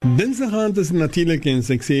Dinsdaghand is natuurlijk, en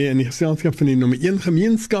ek sê, in die geselskap van die nommer 1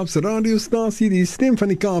 gemeenskapsradiostasie, die Stem van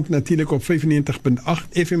die Kaap, natuurlijk op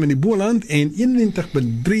 95.8 FM in die Boland en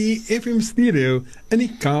 91.3 FM stereo in die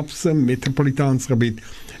Kaapse metropolitaanse gebied.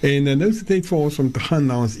 En nou is het tijd voor ons om te gaan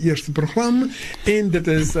naar ons eerste programma. En dit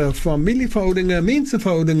is familieverhoudingen,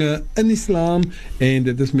 mensenverhoudingen in islam. En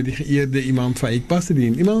dit is met die geëerde imam Faik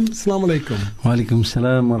Bassedien. Imam, salam alaikum. Wa alaikum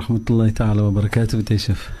salam wa rahmatullahi ta'ala wa barakatuh,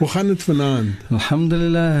 Yusuf. Hoe gaan het vanavond?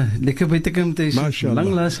 Alhamdulillah, lekker bij te komen, Yusuf. Lang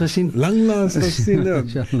laas gezien. Lang laas gezien,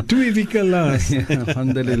 2 weken laas. Ja,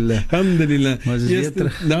 alhamdulillah. Alhamdulillah. Maar ze is weer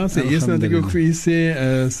terug. Eerst natuurlijk ook voor je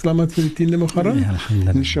zeggen, slamat voor de 10e Muharram. Ja,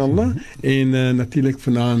 alhamdulillah. Inshallah. En natuurlijk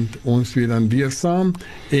vanavond ons weer saam.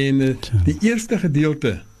 En die eerste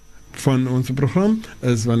gedeelte van ons programma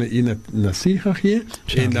is wanneer u nasiha gee.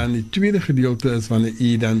 En dan die tweede gedeelte is wanneer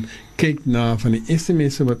u dan kyk na van die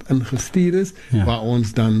sms'e wat ingestuur is, waar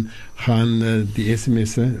ons dan gaan die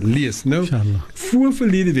sms'e lees. Nou, voor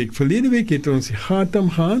verlede week het ons die Gatam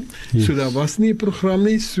gehad, so daar was nie 'n program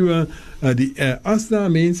nie, so as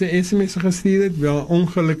daar mense sms'e gestuur het, wel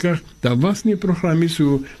ongelukkig, daar was nie 'n program nie,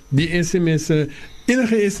 so die sms'e,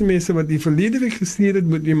 enige sms'e wat die verlede week gestuur het,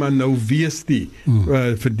 moet iemand nou wees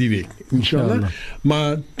vir die week, inshallah.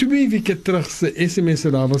 Maar 2 weke terug se sms'e,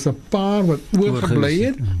 daar was 'n paar wat oorgebly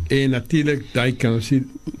het, en natuurlijk, die kan ons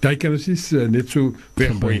net so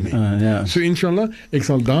weggooi nie. So inshallah, ek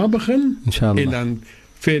sal daar begin, en dan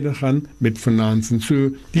verder gaan met finansen. So,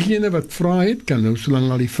 diegene wat vrae het, kan nou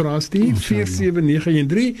solang al die vrae stuur,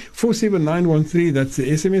 47913, 47913, that's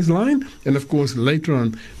the SMS line, and of course, later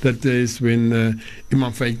on, that is when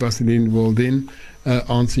Imam Faik Bassedien will then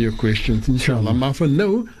answer your questions, inshallah. Maar voor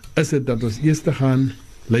nou, is het dat ons eerst gaan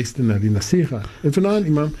luister naar die nasiha. En vanavond,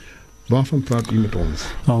 Imam, waarvan praat u met ons?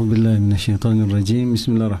 A'udhu billahi minash shaitanir rajim.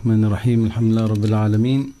 Bismillahirrahmanirrahim. Alhamdulillah rabbil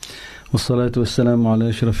alamin. والصلاة والسلام على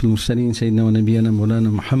أشرف المرسلين سيدنا ونبينا مولانا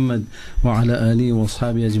محمد وعلى آله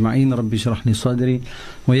وأصحابه أجمعين. ربي اشرح لي صدري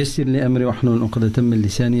ويسر لي أمري واحلل عقدة من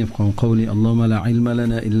لساني يفقهوا قولي. اللهم لا علم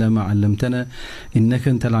لنا إلا ما علمتنا إنك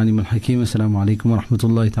أنت العليم الحكيم. السلام عليكم ورحمة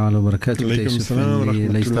الله تعالى وبركاته. عليكم السلام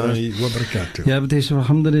ورحمة الله وبركاته. Ja, beteesef,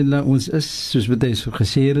 alhamdulillah, ons is, soos beteesef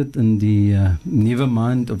gesê het, in die nuwe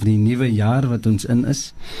maand of die nuwe jaar wat ons in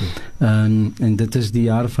is. En dit is die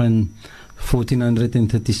jaar van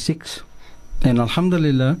 1436 en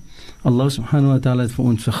alhamdulillah, Allah subhanahu wa ta'ala het vir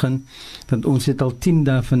ons begin, dat ons het al 10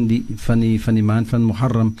 dae van die maand van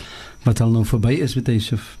Muharram wat al nou verby is, met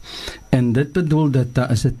Yusuf. En dit bedoel dat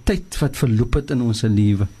daar is 'n tyd wat verloop het in ons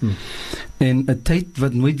lewe. En 'n tyd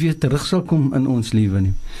wat nooit weer terug sal kom in ons lewe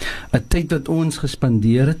nie. 'n tyd wat ons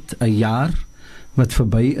gespandeer het, 'n jaar wat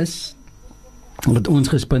verby is, wat ons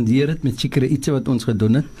gespandeer het met sekere ietsie wat ons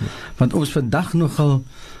gedoen het, want ons vandag nogal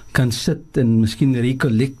kan sit en miskien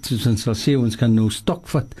recollect, soos ons sal sê, ons kan nou stok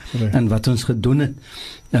vat en wat ons gedoen het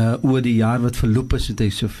oor die jaar wat verloop is,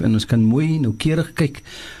 en ons kan mooi noukeurig kyk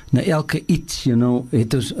na elke iets,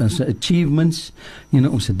 het ons achievements,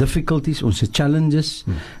 ons difficulties, ons challenges,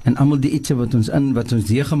 en almal die ietsie wat ons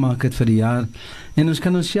deurgemaak het vir die jaar, en ons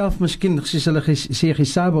kan onsself miskien, soos hulle sê,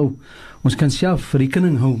 gesab hou, ons kan self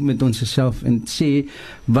rekening hou met ons self, en sê,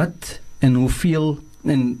 wat en hoeveel,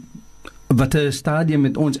 en wat 'n stadium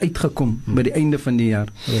met ons uitgekom by die einde van die jaar.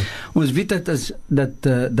 Ons weet dat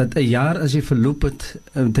 'n jaar as jy verloop het,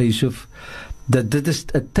 Yusuf, dat dit is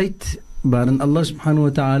 'n tyd waarin Allah subhanahu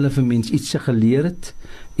wa ta'ala vir mens iets geleer het,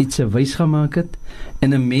 iets wys gemaak het,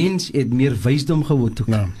 en 'n mens het meer wysdom geword ook.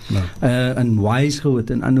 En wise geword,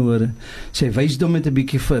 in ander woorde. Sy wysdom het 'n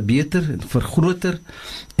bietjie verbeter, vergroter,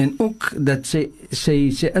 en ook dat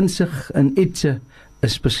sy insig in iets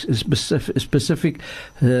is spesifiek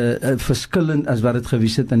verskillend as wat het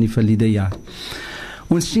gewees het aan die verlede jaar.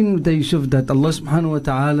 Ons sien, Yusuf, dat Allah subhanahu wa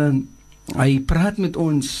ta'ala, hy praat met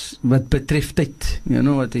ons wat betref tyd.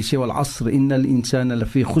 Wat hy sê, wal asr, innal insana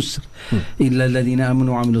lafi khusr, illa alladhina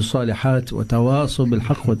amanu wa amilu salihat, wa tawasaw bil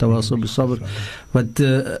haqq, wa tawasaw bis sabr. Wat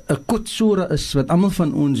 'n kort sura is, wat almal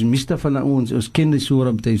van ons, meeste van ons ken die sura,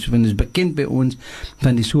 en is bekend by ons,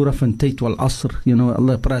 van die sura van tyd, wal asr.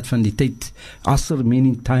 Allah praat van die tyd, asr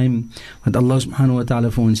meaning time, wat Allah subhanahu wa ta'ala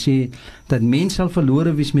vir ons sê, dat mens sal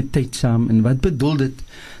verlore wees met tyd saam. En wat bedoel dit?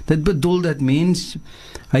 Dit bedoel dat mens,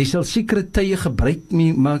 hy sal sekere tye gebruik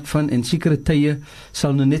maak van, en sekere tye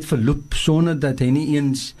sal nou net verloop, sonder dat hy nie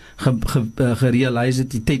eens gerealiseer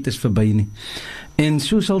het, die tyd is verby nie. En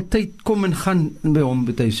so sal tyd kom en gaan by hom,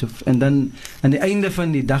 Yusuf. En dan, aan die einde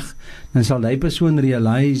van die dag, dan sal die persoon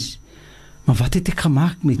realiseer, Maar wat het ek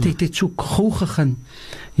gemaak? My tyd het so gou gegaan.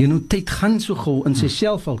 Tyd gaan so gou in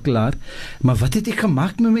syself al klaar. Maar wat het ek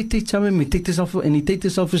gemaak met my tyd saam? My tyd is al en die tyd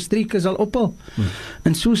is al verstreek, is al op al.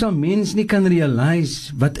 En so sal mens nie kan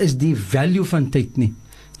realize wat is die value van tyd nie.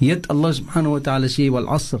 Yet Allah subhanahu wa ta'ala sê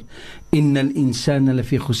wal asr innal insana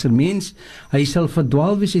lafi khusr. Mens, hy sal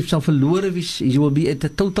verdwaal wees, hy sal verlore wees. He will be at a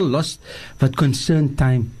total loss what concern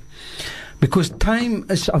time. Because time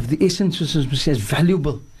is of the essence, soos ons sê, is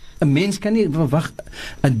valuable. 'n Mens kan nie verwag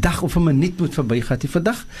 'n dag of 'n minuut moet verbygaan.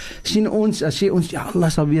 Vandag sien ons, as sê ons ja, Allah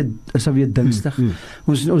is alweer Dinsdag.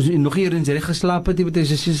 Ons nog hier in reg geslaap het, dit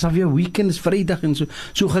is alweer weekend, is Vrydag en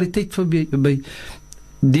so gaan die tyd verby.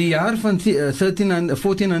 Die jaar van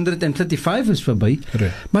 1435 is verby,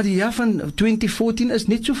 maar die jaar van 2014 is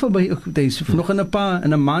net so verby. Nog in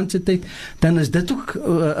 'n maand se tyd, dan is dit ook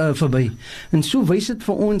verby. En so wys dit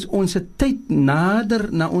vir ons tyd nader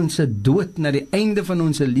na ons dood, na die einde van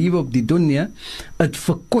ons lewe op die dunia, het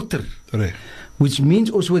verkorter. Which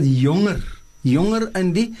means ons word jonger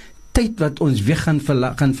in die tyd wat ons weg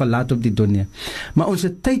gaan verlaat op die dunia. Maar ons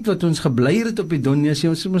tyd wat ons gebly het op die dunia, sê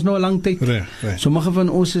ons is nou 'n lang tyd. Sommige van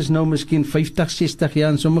ons is nou miskien 50, 60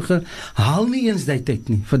 jaar en sommige haal nie eens die tyd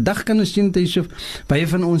nie. Vandag kan ons sien Yusuf, baie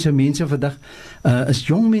van ons mense vandag is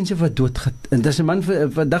jong mense wat doodgaan. En dis 'n man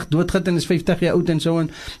vandag doodgaan en is 50 jaar oud en so en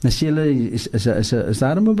dan sê hulle is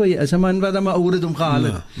arme by is 'n man wat hom ouderdom gehaal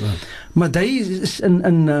het. Maar hy is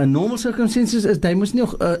in normal circumstances is hy mos nie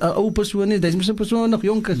 'n ou persoon nie, hy is 'n persoon nog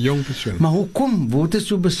jonk is. Maar hoekom word dit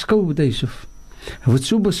so beskou, Yusuf? Hy word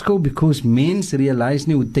so beskou because mens realize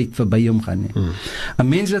nie hoe tyd verby hom gaan nie. 'n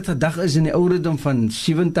Mens wat vandag is in die ouderdom van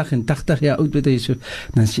 70 en 80 jaar oud, weet jy, so,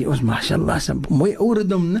 dan sê ons mashallah, 'n mooi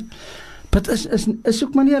ouderdom, né? Dit is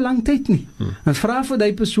ook maar nie 'n lang tyd nie. En vra vir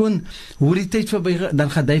die persoon hoe die tyd verby gaan, dan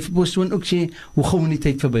gaan die persoon ook sê hoe gou die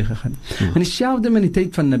tyd verby gegaan. En dieselfde met die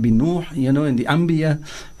tyd van Nabi Nuh, en die Anbiya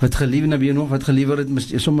wat Nabi Nuh wat gelewer het,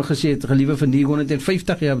 sommige sê het gelewer van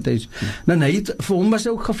 950 jaar tyd. Dan hy het vir hom was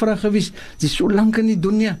ook gevra gewees, dit is so lank in die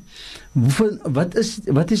dunia. Wat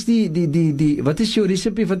is jou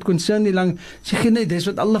recipe wat concern die lang? Sê gee nee, dis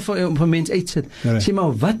wat Allah vir mens uitsit. Sê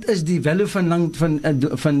maar wat is die value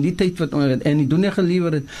van die tyd wat in die dunia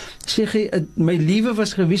gelewer het? Sê gee my lewe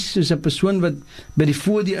was gewees soos 'n persoon wat by die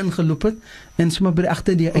voordeur ingeloop het en sommer by die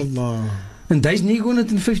agterdeur uit. En hy is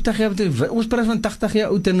 950 jaar, ons praat van 80 jaar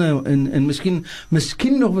oud en miskien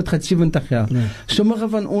nog wat gaat 70 jaar. Sommige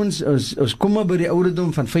van ons kom maar by die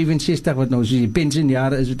ouderdom van 65, wat nou soos die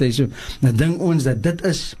pensioenjare is, wat hy so, dan dink ons dat dit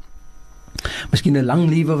is miskien 'n lang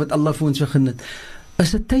lewe wat Allah vir ons gegee het.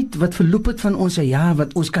 Is 'n tyd wat verloop het van ons jaar,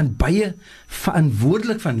 wat ons kan baie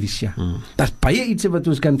verantwoordelik van wees, ja. Daar's baie iets wat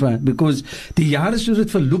ons kan because die jare soos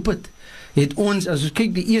dit verloop het ons, as ons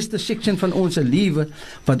kyk die eerste section van ons lewe,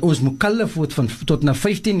 wat ons mukallaf word tot na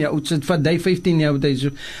 15 jaar oud, van die 15 jaar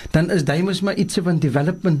oud, dan is die mos maar iets van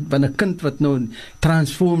development, van 'n kind wat nou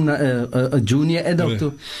transform na 'n junior adult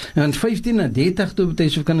toe. En 15 na 30 toe,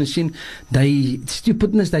 so kan ons sien, die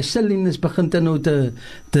stupidness, die silliness begin nou te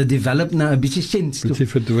develop na 'n bietjie sense toe. Bietjie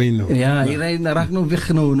verdwyn nou. Ja, hy raak nou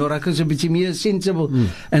weg nou raak hy so 'n bietjie meer sensible.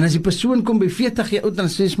 En as die persoon kom by 40 jaar oud, dan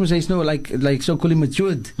sê hy's nou like so called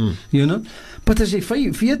matured, you know. Maar as hy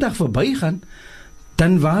 40 verby gaan,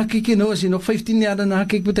 dan waar kyk jy nou, as jy nog 15 jaar daarna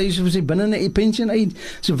kyk, wat hy so binne 'n pension uit.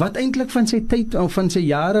 So wat eintlik van sy tyd, of van sy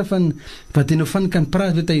jare, van wat hy nou van kan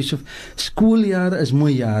praat, wat hy so, skooljare is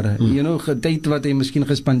mooi jare, you know, tyd wat hy miskien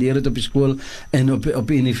gespandeer het op die skool, en op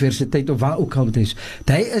die universiteit, of waar ook al wat hy is.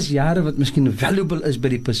 Hy is jare wat miskien valuable is by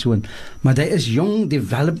die persoon, maar hy is young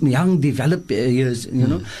develop years, you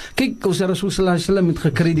know. Kyk, ons Rasul sallallahu alaihi wasallam het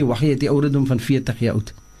gekry die wahy het die ouderdom van 40 jaar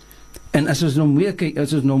oud. En as ons nou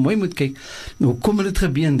mooi moet kyk, hoe kom dit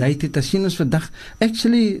gebeur in die tyd, as sien ons vandag,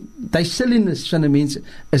 actually, die silliness van 'n mens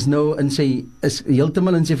is nou is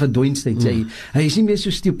heeltemal in sy verdwynstheid. Hy is nie meer so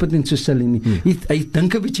stupid en so silly nie. Hy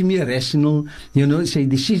dink 'n bietjie meer rational, you know, sy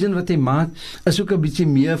decision wat hy maak, is ook 'n bietjie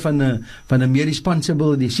meer van 'n meer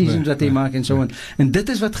responsible decisions wat hy maak en so on. En dit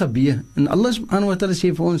is wat gebeur. En Allah subhanahu wa ta'ala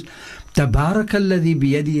sê vir ons, Tabarakalladhi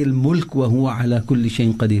biyadihi al-mulk wa huwa ala kulli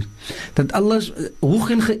shay'in qadir. Dat Allah, hoog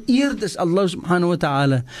en geëerd is Allah subhanahu wa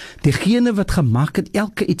ta'ala, diegene wat gemaak het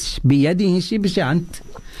elke iets, biyadihi, sê by sy hand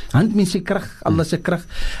met sy krag, Allah se krag.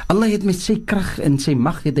 Allah het met sy krag en sy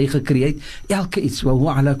mag het hy gecreëer elke iets, wa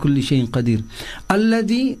huwa ala kulli shay'in qadir.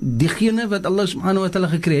 Alladhi, diegene wat Allah subhanahu wa ta'ala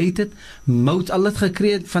gecreëer het, mout, Allah het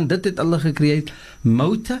gecreëer, van dit het Allah gecreëer,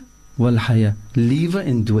 mouta wal haya, lewe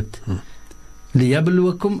en dood.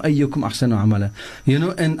 Liyabluwakum ayyukum ahsanu amala. You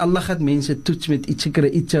know, en Allah gaat mense toets met iets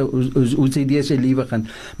hoe sy deur sy lewe gaan.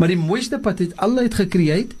 Maar die mooiste pad het Allah het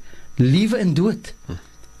gecreëer, lewe en dood.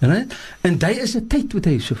 Right? En die is 'n tyd met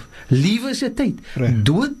Yusuf. Liewe is 'n tyd. Right.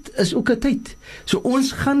 Dood is ook 'n tyd. So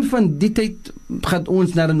ons gaan van die tyd gaan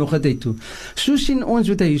ons na nog 'n tyd toe. So sien ons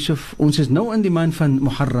met Yusuf, ons is nou in die maand van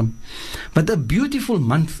Muharram. Wat 'n beautiful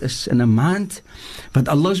month is, in 'n maand wat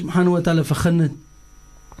Allah subhanahu wa ta'ala begin het.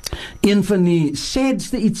 Een van die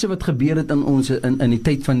sadste iets wat gebeur het in ons in die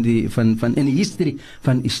tyd van in die history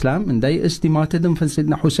van Islam, en dit is die martyrdom van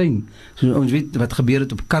Sayyidina Hussein. So ons weet wat gebeur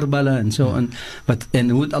het op Karbala en so en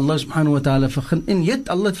hoe het Allah subhanahu wa ta'ala begin, en het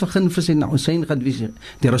Allah het begin vir Sayyidina Hussein gaan wees.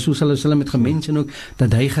 Die Rasul sallallahu alaihi wasallam het gemention ook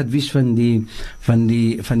dat hy gaan wees van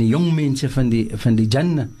die jong mense van die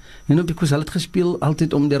Jannah. You know, because hulle het gespeel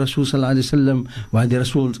altyd om die Rasul sallallahu alaihi wasallam, waar die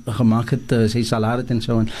Rasul gemaak het sy salaat en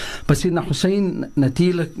so aan. Maar Sayyidina Hussein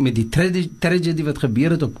natuurlik met die tragedy wat gebeur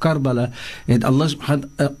het op Karbala, het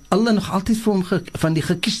Allah nog altyd vir hom van die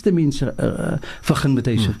gekiesde mense begin met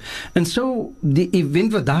Yusuf. En so die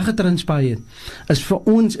event wat daar getranspireer is vir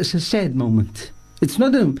ons is 'n sad moment. It's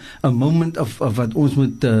not a moment of wat ons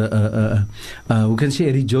moet we can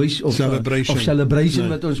say rejoice of celebration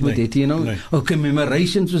wat ons moet hê, you know, or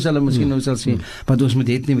commemoration soos hulle miskien nou sal sê, wat ons moet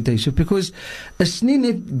hê nie met Yusuf, because is nie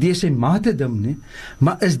net dese martyrdom nie,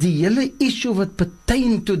 maar is die hele issue wat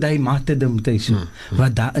pertain to die martyrdom met Yusuf.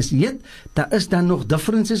 Wat daar is dan nog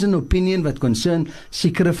differences in opinion wat concern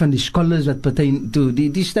sekere van die scholars wat pertain to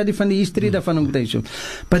die study van die history daarvan met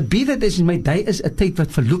Yusuf. But be that as my day is 'n tyd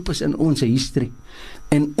wat verloop is in ons history.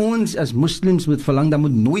 En ons as moslims moet verlang, dat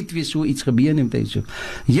moet nooit weer so iets gebeur nie met Yusuf.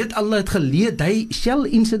 Allah het geleer, die shell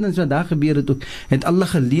incidents wat daar gebeur het ook, het Allah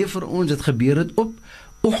geleer vir ons, het gebeur het op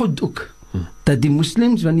Uhud ook. Dat die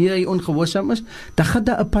moslims, wanneer hy ongehoorsaam is, dan gaat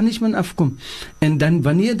daar 'n punishment afkom. En dan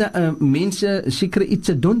wanneer daar mense sekere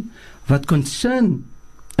iets doen, wat concern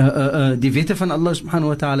die wette van Allah subhanahu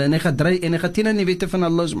wa ta'ala, en hy gaat draai, en hy gaat teen die wette van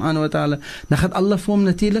Allah subhanahu wa ta'ala, dan gaat Allah vir hom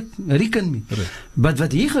natuurlijk reken mee. But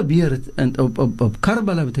wat hier gebeur het op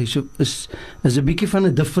Karbala is 'n bietjie van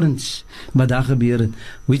 'n difference wat daar gebeur het,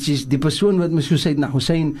 which is die persoon wat mens Sayyidina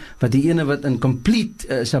Hussein, wat die ene wat in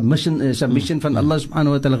complete submission van Allah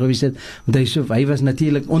subhanahu wa ta'ala gewees het, want hy was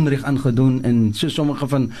natuurlijk onreg aangedoen, en so sommige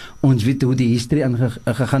van ons weet hoe die history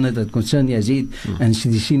aangegaan het, dat concern Yazid, en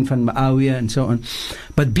die sien van Muawiyah en so on.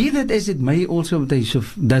 But be that as it may also with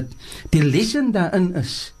Yusuf, dat die lesson daarin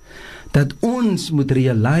is, dat ons moet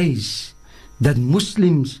realize, dat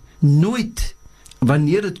moslims nooit,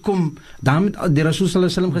 wanneer het kom, daarom het die Rasul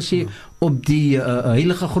sallallahu alaihi wasallam gesê, op die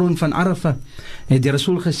heilige grond van Arafah, het die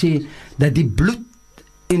Rasul gesê, dat die bloed,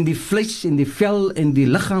 en die vlees, en die vel, en die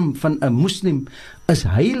liggaam van 'n moslim, is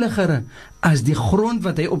heiliger as die grond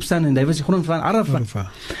wat hy opstaan, en hy was die grond van Arafah.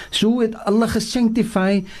 So het Allah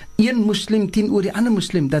gesanctify een moslim teenoor die ander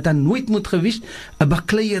moslim, dat daar nooit moet gewees 'n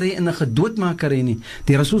bakleierery en 'n gedoodmakery nie.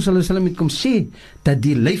 Die Rasul sallallahu alaihi wasallam het kom sê, dat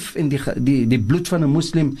die lyf en die bloed van 'n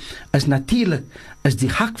moslim is natuurlik, is die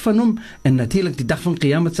hak van hom, en natuurlik die dag van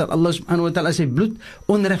Qiyamah sal Allah subhanahu wa ta'ala sy bloed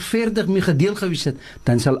onregverdig mee gedeel gewees het,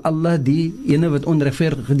 dan sal Allah die ene wat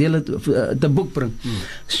onregverdig gedeel het te boek bring.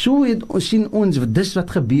 So het sien ons, dis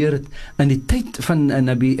wat gebeur het in die tyd van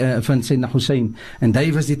van Sayyidina Hussein, en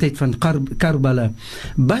dit was die tyd van Karbala.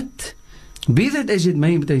 But be that as it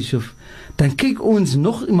may met Yusuf, dan kyk ons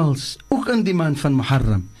nogmaals ook in die maand van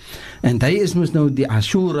Muharram, en hy is mos nou die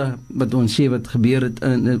Ashura wat ons sê wat gebeur het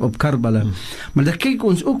op Karbala, maar dan kyk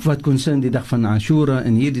ons ook wat concern die dag van Ashura,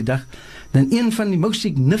 en hierdie dag, dan een van die most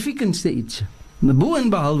significantste iets, bo en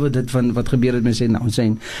behalwe dit van wat gebeur het met Sayyidina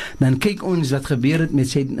Hussein, dan kyk ons wat gebeur het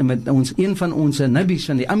met ons, een van ons nabis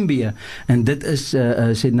van die Anbiya, en dit is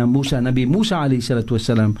Sayyidina Musa, Nabi Musa alayhi salatu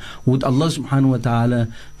wassalam, hoe het Allah subhanahu wa ta'ala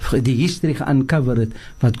die history geuncover het,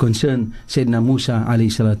 wat concern Sayyidina Musa alayhi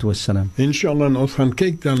salatu wassalam. Inshallah, en ons gaan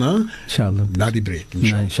kyk daarna, inshallah, na die break,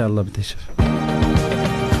 inshallah.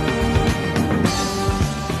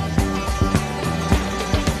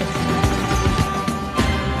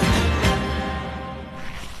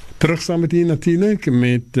 Terug saam met hier natuurlijk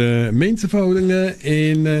met mensenverhoudingen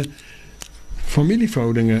en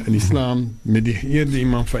familieverhoudingen in islam met die eerder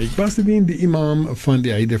imam van Iqbasdien, die imam van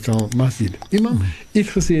die Heide van Masjid. Imam,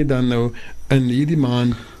 ek gesê dan nou, in hierdie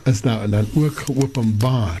maand is daar dan ook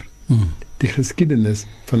geopenbaar die geskiedenis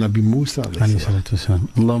van Nabi Musa alayhi salatu wassalam.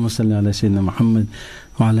 Allahumma salli ala Sayyidina Muhammad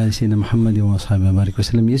wa ala Sayyidina Muhammad wa ashabihi barik wa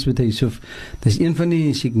sallam. Yes, met Yusuf, dit is een van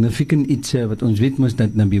die significant iets wat ons weet moes,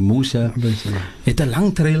 dat Nabi Musa het 'n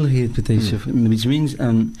lang trail gehad met Yusuf, which means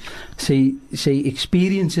sy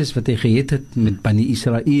experiences wat hy gehad het met Bani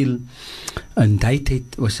Israel, en dit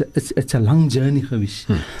it's a long journey gewees.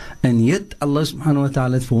 En yet Allah subhanahu wa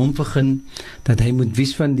ta'ala het vir hom begin, dat hy moet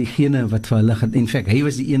wees van diegene wat vir hulle, in fact, hy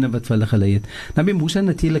was die ene wat vir hulle gelei het. Nabi Musa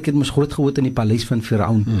natuurlijk het mos groot geword in die paleis van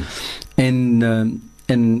Firaun.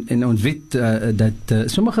 en ons weet dat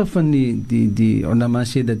sommige van die ulama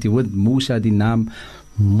sê dat die woord Musa, die naam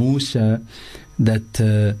Musa, dat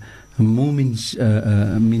Mu means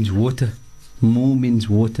water. Mu means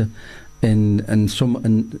water. En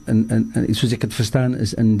soos ek het verstaan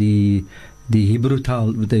is in die Hebrew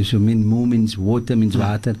taal, wat hy so Mu means water, means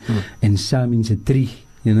water, en Sa means a tree,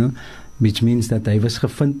 which means dat hy was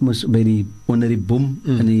gevind moes onder die boom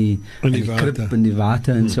in die krib in die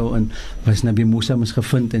water en so, en was Nabi Musa moes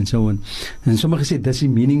gevind en so, en sommige sê dis die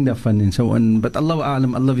meaning daarvan en so, en but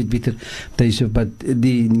Allah weet beter, but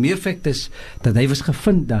die meer feit is dat hy was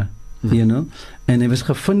gevind daar, en hy was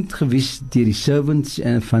gevind gewees deur die servants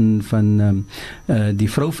van die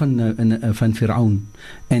vrou van Firaun,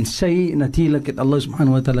 en sy natuurlik het Allah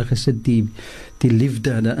subhanahu wa ta'ala gesit die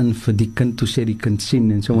liefde daarin vir die kind, toe sy die kind sien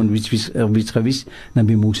en so, which gewees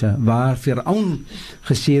Nabi Musa, waar Firaun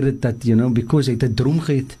gesê het dat, because hy het 'n droom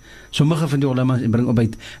gehad. Sommige van die ulama bring op, hy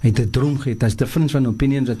het 'n droom gehad. That's difference van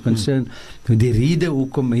opinions that concern die rede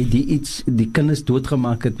hoekom hy die kinders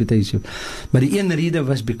doodgemaak het, weet hy so. Maar die een rede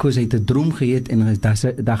was because hy het 'n droom gehad, en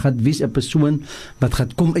daar gaan wees 'n persoon wat gaan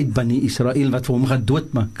kom uit Bani Israel, wat vir hom gaan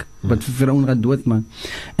doodmaak, wat vir Firaun gaan doodmaak.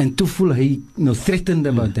 En toe voel hy threatened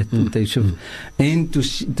about that, weet hy so. En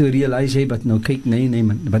toe realize hy, but kyk, nee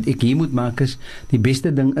man, wat ek hier moet maak is, die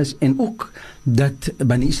beste ding is, en ook, dat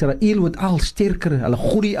Bani Israel word al sterker, hulle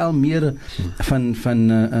groei al meer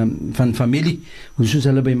van familie, soos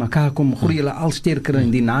hulle by mekaar kom, groei hulle al sterker,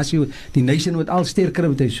 en die nation word al sterker,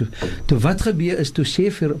 weet hy so. Toe wat gebeur is, toe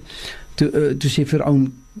sê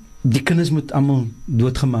Firaun, die kinders moet allemaal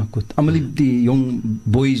doodgemaak word. Allemaal die jong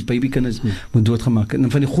boys, babykinders moet doodgemaak word.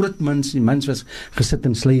 En van die groot mens, die mens was gesit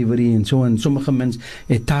in slavery en so, en sommige mens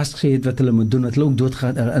het tasks gehad wat hulle moet doen, wat hulle ook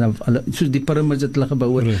doodgaan, soos die pyramids het hulle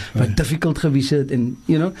gebouw, wat difficult gewees het, en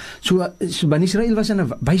so Bani Israel was in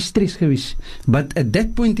 'n baie stress gewees. But at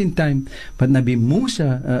that point in time, wat Nabi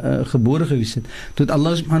Musa gebore gewees het, tot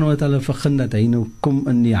Allah subhanahu wa ta'ala vergun dat hy nou kom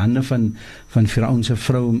in die hande van Firaun se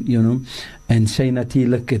vrou, en sy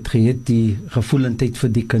natuurlik het gehad die gevoelendheid vir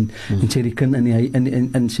die kind, en sy die kind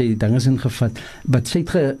in sy dinges ingevat, but sy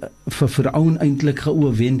het vir Firaun eintlik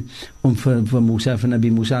geoorwen om vir Musa, vir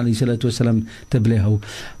Nabi Musa alayhi salatu wasalam te bly hou.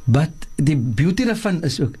 But die beauty daarvan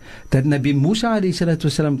is ook, dat Nabi Musa alayhi salatu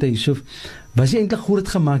wasalam te Yusuf, was hy eintlik groot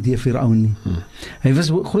gemaak deur Firaun nie. Hy was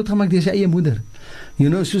groot gemaak deur sy eie moeder.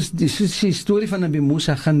 Soos die storie van Nabi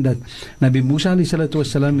Musa gaan, dat Nabi Musa alayhi salatu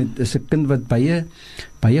wasalam is 'n kind wat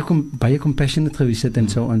baie compassionate gewees het en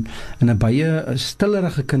so, en 'n baie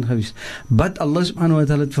stillerige kind gewees. But Allah subhanahu wa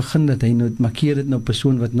ta'ala het vergun dat hy nou markeer het nou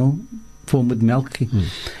persoon wat nou vir hom moet melk gee.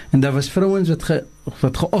 En daar was vrouens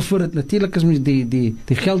wat geoffer het, natuurlik is die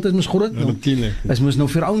geld is mos groot nou. Is mos nou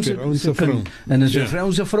Firaun se kind, en is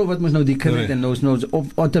Firaun se vrou wat mos nou die kind het, en nou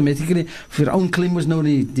automatically Firaun claim mos nou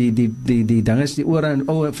die dinges, die ore en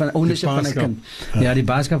van ownership van hy kind. Ja, die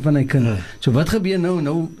baaskap van hy kind. So wat gebeur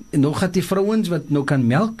nou gaan die vrouens wat nou kan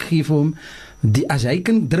melk gee vir hom, as hy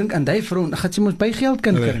kan drink aan die vrou, dan gaan sy mos baie geld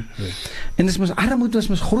kan kry. En dis mos armoede was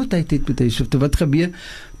mos grootheid het met hy. So wat gebeur?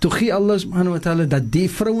 Toe gee Allah subhanahu wa ta'ala dat die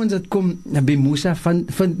vrouens wat kom Nabi Musa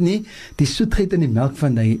vind nie die soetheid in die melk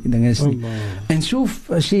van die dinge is nie. En so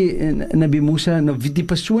sê Nabi Musa, nou die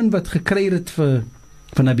persoon wat gekry het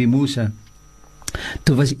van Nabi Musa,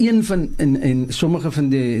 toe was een van, en sommige van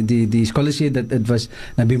die scholars sê dat het was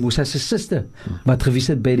Nabi Musa se suster, wat gewees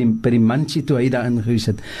het by die mansie toe hy daarin gewees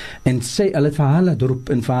het. En hulle het vir haar laat roep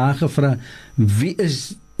en vir haar gevra, wie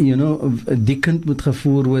is, die kind moet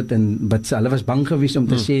gevoer word, en hulle was bang gewees om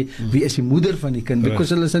te sê, wie is die moeder van die kind,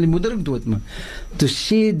 because hulle sal die moeder ook dood maak. Toe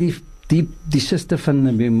sê die suster van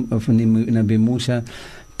Nabi Musa,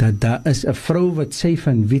 dat daar is 'n vrou wat sê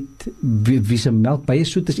van wie se melk baie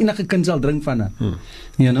soet is, enige kind sal drink van haar.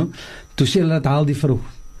 Toe sê hulle dat haal die vrou.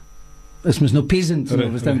 Is mos nou peasant,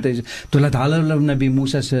 toe laat hulle Nabi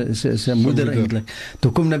Musa se moeder eintlik.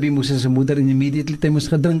 Toe kom Nabi Musa se moeder en immediately hy moes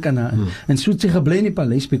gedrink aan haar. En so het sy gebly in die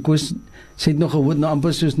paleis, because sy het nog gehoor, nou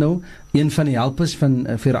amper soos nou, een van die helpers van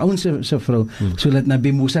Firaun se vrou, so dat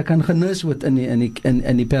Nabi Musa kan genis word in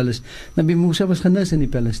die paleis. Nabi Musa was genis in die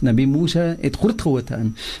paleis. Nabi Musa het groot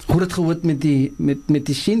geword met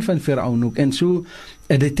die sien van Firaun ook, en so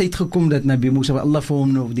het die tyd gekom dat Nabi Musa, Allah vir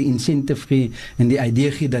hom nog die incentive gee, en die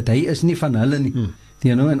idee gee dat hy is nie van hulle nie.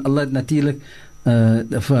 En Allah het natuurlik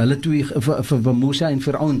vir hulle twee, vir Musa en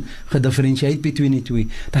Firaun gedifferentieer between die twee.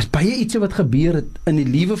 Daar's baie iets wat gebeur het in die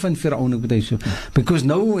lewe van Firaun ook, so. Because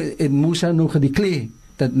nou het Musa nog gedeclare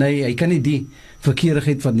dat nee, hy kan nie die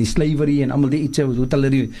verkeerigheid van die slavery en allemaal die iets wat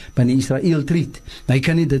hulle by die Israel treat. Hy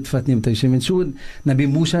kan nie dit vat nie, en so Nabi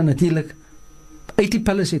Musa natuurlik uit die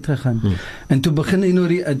palace het gegaan. En toe begin hy nou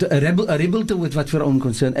 'n rebel te word wat Firaun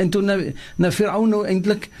concern. En toe na Firaun nou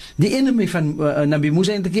eintlik die enemy van Nabi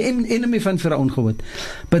Musa eintlik die enemy van Firaun geword.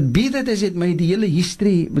 But be that as it may, die hele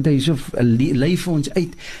history wat hy so lei vir ons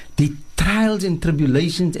uit, die trials and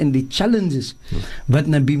tribulations en die challenges wat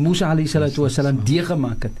Nabi Musa alayhi salatu wasalam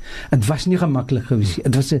deurgemaak het. Het was nie gemaklik gewees.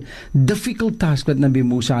 Het was 'n difficult task wat Nabi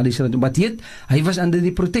Musa alayhi salatu, but yet hy was under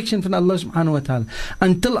the protection van Allah subhanahu wa ta'ala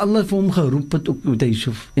until Allah vir hom geroep het op met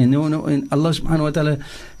Yusuf. En Allah subhanahu wa ta'ala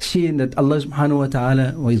sê dat Allah subhanahu wa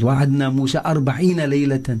ta'ala wa idh wa'adna Musa 40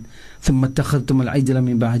 laylatan thumma ittakhadhtum al-'ijla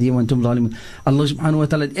min ba'dihi wa antum zalimun. Allah subhanahu wa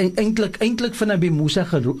ta'ala eintlik van Nabi Musa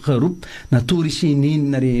geroep na Turi Sinin,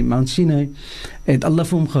 na die Mount Sinai, het Allah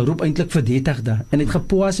vir hom geroep eintlik vir 30 dae en het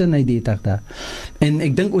gepoas in hy 30 dae. En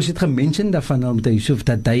ek dink ons het gemention daarvan met Yusuf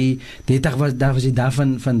dat hy 30 was, daar was hy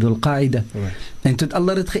daarvan van Dhul Qaida. En tot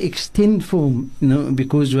Allah het geëxtend vir hom,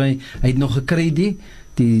 because hy het nog gekry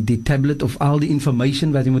die tablet of al die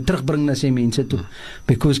information wat hy moet terugbring na sy mense toe.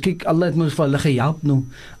 Because kyk, Allah het ons vir hulle gehelp nou.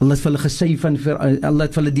 Allah het vir hulle gesê Allah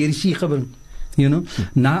het vir hulle deur die see gebring. You know,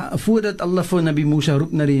 voordat Allah vir Nabi Musa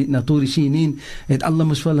roep na Turi Sinin, het Allah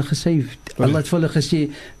mos vir hulle gesê, Allah het vir hulle gesê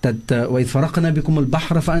dat wa idh faraqna bikum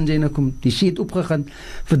al-bahra fa anjaynakum, die see het opgegaan.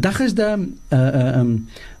 Vandag is daar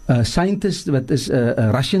scientist wat is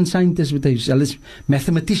Russian scientist wat hulle is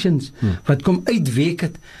mathematicians wat kom uitwerk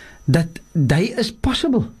het dat die is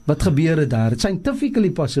possible wat gebeur het daar. It's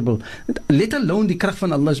scientifically possible. Let alone die krag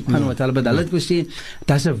van Allah subhanahu wa ta'ala. Hulle het gesê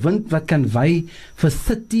daar's 'n wind wat kan waai vir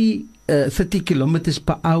 30 kilometers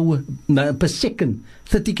per hour per second.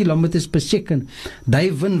 30 kilometers per second.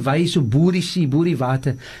 Die wind waai so boer die see, boer die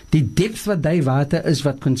water. Die depth wat die water is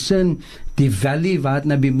wat concern die valley wat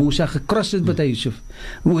Nabi Musa gekros het met Yusuf.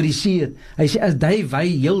 Oor die see. Hy sê as die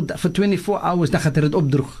waai heel vir 24 hours, dan gaan dit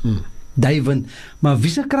opdroog. Die wind. Maar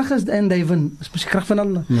wie se krag is in die wind? Is mos die krag van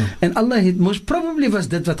Allah. En Allah het most probably was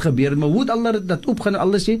dit wat gebeur het, maar hoe het Allah dat opgaan?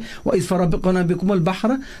 Allah sê wa idh faraqna bikum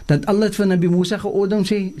al-bahra, dat Allah het vir Nabi Musa georder om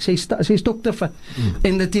sy stok te vat.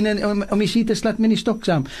 En dat hy om die see te slat met die stok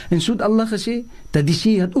saam. En so het Allah gesê dat die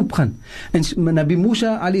see het opgaan. En Nabi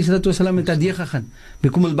Musa alayhi salatu wasalam het daardeur gegaan.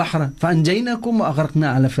 Bikum al-bahra fa anjaynakum wa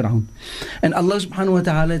aghraqna ala Firaun. En Allah subhanahu wa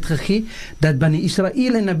ta'ala het gegee dat Bani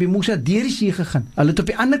Israel en Nabi Musa deur die see gegaan. Hulle het op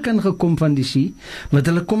die ander kant kom van die see, want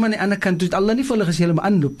hulle kom aan die ander kant, het Allah nie vir hulle gesê hulle moet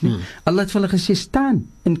aanloop nie. Allah het vir hulle gesê staan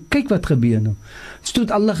en kyk wat gebeur nou. Toe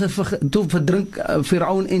het Allah verdrink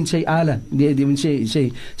Firaun en sy ala,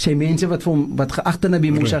 sy mense wat vir hom, wat geagter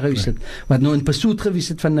Nabi Musa gewees het, wat nou in pursuit gewees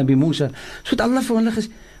het van Nabi Musa. So het Allah vir hulle gesê,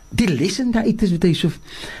 die lesson daaruit is met Yusuf,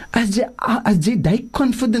 as jy die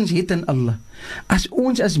confidence het in Allah, as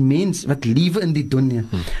ons as mens wat lewe in die dunia,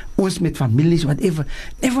 ons met families, whatever,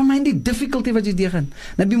 never mind die difficulty wat jy deurgaan.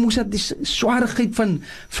 Nabi Musa die swaarigheid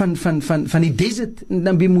van die desert,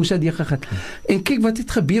 Nabi Musa deurgegaan. En kyk wat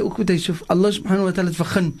het gebeur ook met Yusuf. Allah subhanahu wa ta'ala het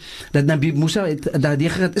begin, dat Nabi Musa het daar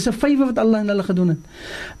deurgegaan, is 'n favour wat Allah in hulle gedoen het.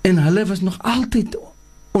 En hulle was nog altyd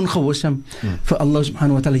ongehoorsaam vir Allah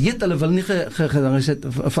subhanahu wa ta'ala. Hulle wil nie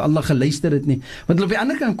vir Allah geluister het nie. Want hulle op die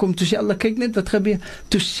ander kant kom, toe sê Allah, kyk net wat gebeur.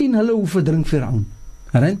 Toe sien hulle hoe verdrink Firaun.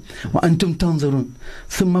 Wa antum tanzurun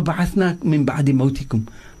thumma ba'athna min ba'di mautikum.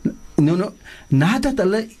 Nadat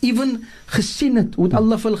hulle even gesien het, hoe het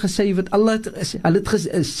Allah vir hulle gesê, wat hulle het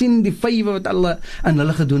gesien die vywe wat Allah aan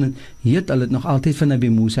hulle gedoen het, hulle het nog altyd van Nabi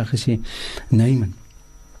Musa gesê, nee man,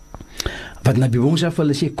 wat Nabi Musa vir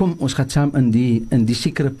hulle sê, kom, ons gaan saam in die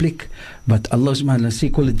sekere plek, wat Allah subhanahu sê,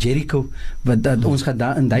 call it Jericho, wat ons gaan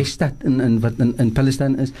daar in die stad, wat in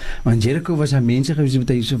Palestine is, want Jericho was daar mense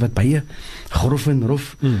gewees, wat baie grof en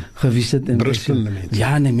rof gewees het,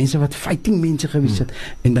 ja, nee, mense wat fighting mense gewees het,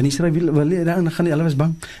 en dan Israel hulle was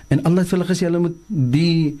bang, en Allah het vir hulle gesê, hulle moet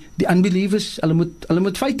die unbelievers, hulle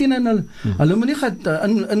moet fight teen hulle moet nie gaan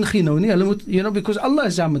ingeen nou nie, hulle moet, because Allah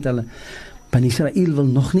is saam met hulle. Bani Israel wil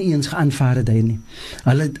nog nie eens geaanvaar daar nie.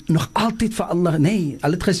 Hulle het nog altyd vir Allah, nee,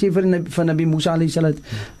 hulle het gesê vir Nabi Musa alayhi salat,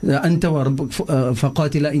 anta wa rabbuk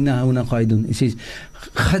faqatila inna huna qaidun. Hy sê,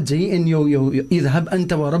 gaan jy en jou idhab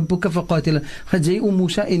anta wa rabbuka faqatila, gaan jy o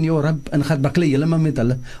Musa en jou Rabb, en gaan baklei julle maar met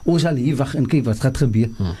hulle, ons sal hier wag en kyk wat gaat gebeur.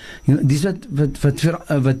 Dis wat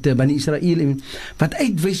Bani Israel, wat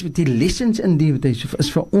uitwys met die lessons in die,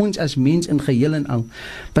 is vir ons as mens in geheel en al,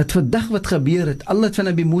 wat vandag wat gebeur het, Allah het van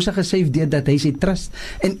Nabi Musa gesê, dat hy sy trust,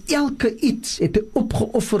 en elke iets het hy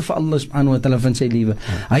opgeoffer vir Allah subhanahu wa ta'ala van sy lewe.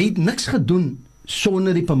 Hy het niks gedoen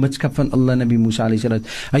sonder die permitskap van Allah, Nabi Musa alayhi salat.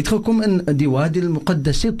 Hy het gekom in die Wadi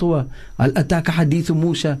al-Muqaddas Sitwa, al-ataka hadithu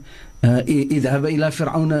Musa, idhaba ila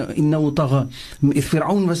Fir'auna innahu tagha.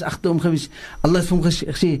 Fir'aun was agter hom gewees. Allah het hom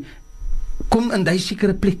gesê, kom in die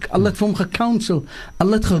sekere plek. Allah het vir hom gecounsel.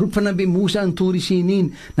 Allah het geroep van Nabi Musa en Turi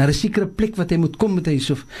Sinin na 'n sekere plek wat hy moet kom met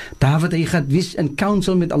Yusuf. Daar wat hy gaan wees in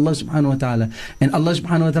counsel met Allah subhanahu wa ta'ala. En Allah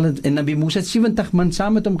subhanahu wa ta'ala en Nabi Musa het 70 man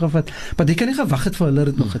saam met hom gevat. Maar hy kan nie gewag het vir hulle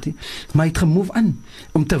dit nog het nie. Maar hy het gemove aan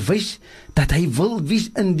om te wys dat hy wil wees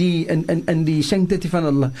in die sanctity van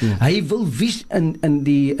Allah. Hy wil wees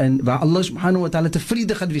in waar Allah subhanahu wa ta'ala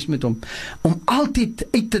tevrede gaan wees met hom. Om altyd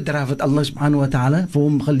uit te dra wat Allah subhanahu wa ta'ala vir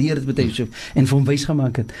hom geleer het met Yusuf en vir hom wys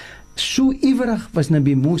gemaak het. So iwerig was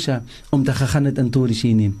Nabi Musa om te gegaan het in Turi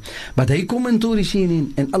Sinin. Maar hy kom in Turi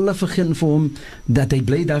Sinin en Allah vergun vir hom dat hy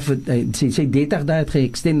bly daar vir sy 30 dae het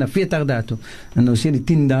geëxtend na 40 dae toe. En nou sê die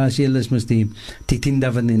 10 dae is mos die 10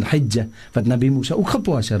 dae van die Hajj wat Nabi Musa ook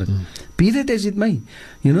gepoas het. Beide is dit my.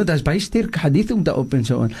 You know, daar's baie sterk hadith om daarop en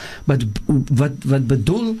so aan. Wat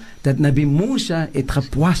bedoel dat Nabi Musa het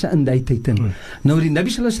gepoas in die tyd. Nou die Nabi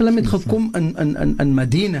sallallahu alaihi wasallam het gekom in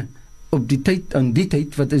Medina op die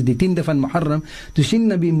tyd wat is die 10de van Muharram, toe sien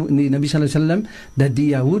Nabi sallallahu alaihi wasallam dat die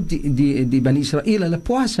Yahud die Bani Israel hulle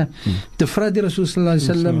poasa. Toe vra die Rasul sallallahu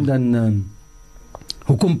alaihi wasallam dan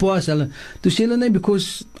hoekom poasa hulle? Toe sê hulle nee,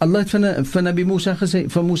 because Allah het van Nabi Musa gesê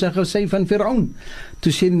van Firaun.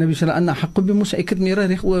 Toe sê die Nabi sallallahu alaihi wasallam bi Musa, ek het meer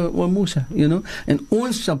reg oor Musa, you know, en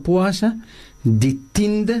ons sal poasa die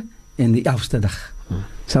 10de en die 11ste dag.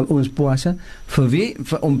 Sal ons poasa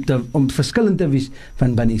om verskillend te wees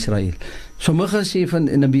van Bani Israel. Sommige sê van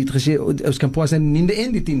Nabi het gesê ons kan poasa die 9de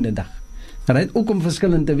en die 10de dag. Right? Ook om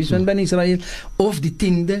verskillend te wees van Bani Israel of die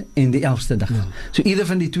 10de en die 11ste dag. So ieder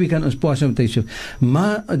van die twee kan ons poasa met Yusuf.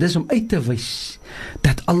 Maar dis om uit te wys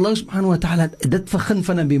dat Allah subhanahu wa ta'ala dit vergun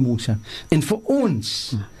van Nabi Musa. En vir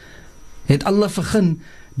ons het Allah vergun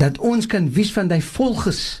dat ons kan wees van die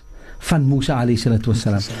volgers van Musa alayhi salatu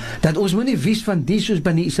wassalam. Dat ons moet nie wees van die soos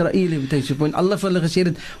Bani Israel het. En Allah vir hulle gesê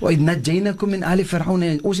het, "Wa najaynakum min ali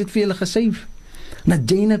fir'aun." Ons het vir hulle gesave.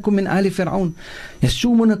 Najaynakum min ali fir'aun.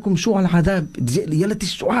 Yasumunakum su'al adab. Julle het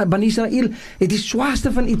die Bani Israel het die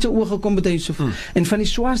swaarste van iets oor gekom met Yusuf. En van die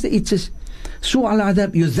swaarste iets is su'al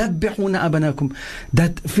adab yudhabbihuna abanakum.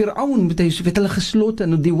 Dat Fir'aun met Yusuf het hulle geslote.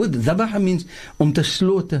 Nou die woord dhabaha means om te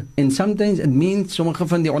slote. And sometimes it means, sommige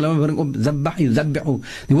van die ulama bring op dhabbah yudhabbihu.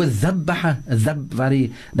 Die woord dhabaha,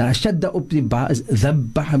 daar shadda op die ba is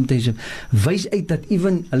dhabaha met Yusuf. Wys uit dat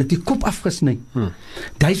even hulle die kop afgesny.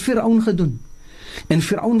 Dit is Fir'aun gedoen. En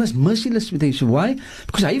Firaun was merciless met Yusuf. Why?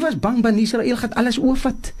 Because hy was bang Bani Israel gaat alles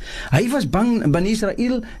oorvat. Hy was bang Bani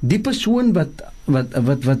Israel, die persoon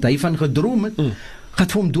wat hy van gedroom het,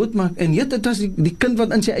 gaat vir hom doodmaak. En dit was die kind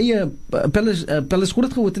wat in sy eie palace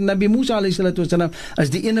groot geword het. Nabi Musa alayhi salatu wasalam as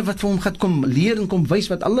die ene wat vir hom gaat kom leer en kom wys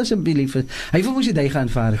wat alles in belief is. Hy wil mos dit hy gaan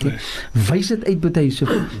aanvaar het. Wys dit uit met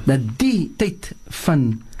Yusuf dat die tyd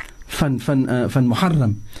van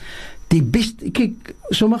Muharram die beste, kyk,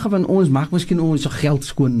 sommige van ons maak miskien ons geld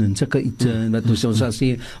skoon en sulke iets, wat ons sal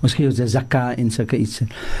sê, ons gee ons zakka en sulke iets.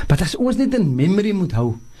 Maar as ons net in memory moet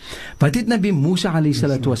hou, wat het Nabi Musa alayhi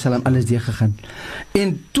salatu wasalam alles deur gegaan.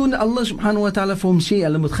 En toen Allah subhanahu wa ta'ala vir hom sê,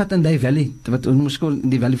 hulle moet gat in die valley, wat ons miskien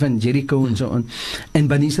die valley van Jericho en so on, en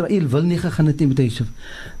Bani Israel wil nie gegaan het nie met Yusuf.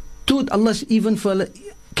 Toe Allah even vir hulle,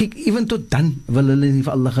 kyk, even tot dan wil hulle nie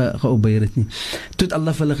vir Allah geobeer het nie. Tot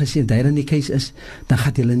Allah vir hulle gesê, daar in die case is, dan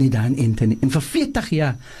gaat hulle nie daar ente nie. En vir 40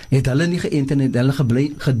 jaar het hulle nie geënt en het hulle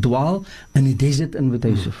gedwaal in die desert in met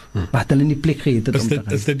Yusuf. Wat hulle nie plek gehet het om te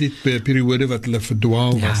gaan. Is dit die periode wat hulle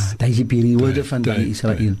verdwaal was? Ja, dit is die periode van Bani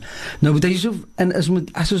Israel. Nou met Yusuf, en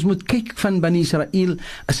as ons moet kyk van Bani Israel,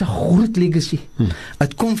 is 'n groot legacy.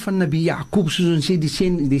 Het kom van Nabi Yaqub, soos ons sê,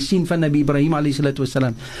 die sien van Nabi Ibrahim alayhi salatu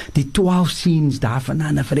wassalam, die 12 scenes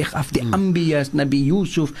daarvan verreg af, die Ambiyas, Nabi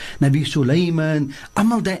Yusuf, Nabi Sulaiman,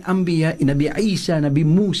 allemaal die Ambiya, Nabi Isa, Nabi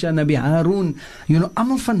Musa, Nabi Harun, you know,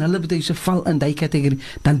 allemaal van hulle betekent ze val in die categorie,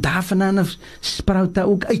 dan daarvan sprout daar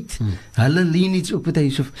ook uit, hulle lineage ook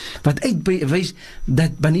betekent, wat uitwijs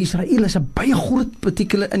dat Bani Israel is een baie groot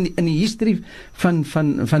particular in die history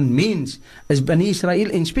van mens, is Bani Israel,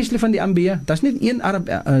 en speciaal van die Ambiya, dat is niet één Arab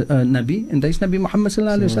Nabi, en dat is Nabi Muhammad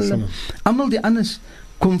sallallahu alaihi wasallam, allemaal die anders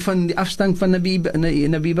kom van die afstand van Nabi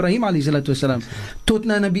Ibrahim alayhi salatu wasalam tot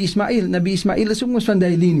na Nabi Ismail. Nabi Ismail is ook van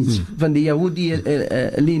die lineage, van die Yahudi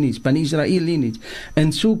lineage, Bani Israel lineage.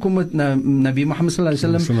 En so kom het na Nabi Muhammad sallallahu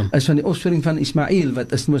alaihi wasallam is van die offspring van Ismail,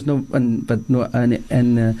 wat is mos nou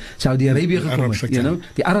in Saudi-Arabië gekom het, you know,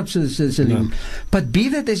 die Arabse lineage. But be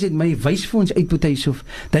that as it may, wys vir ons uit met Yusuf,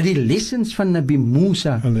 dat die lessons van Nabi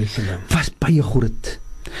Musa was baie groot.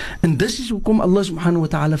 En dis is hoekom Allah subhanahu wa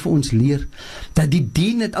ta'ala vir ons leer, dat die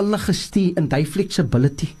dien het Allah gestuur in die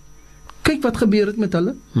flexibility. Kyk wat gebeur het met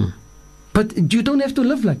hulle. But you don't have to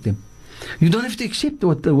live like them. You don't have to accept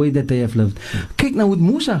the way that they have lived. Kyk nou hoe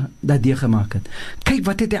Musa dat deur gemaak het. Kyk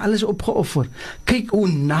wat het hy alles opgeoffer. Kyk hoe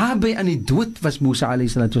naby aan die dood was Musa alayhi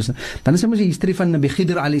salatu wasalam. Dan is mos die history van Nabi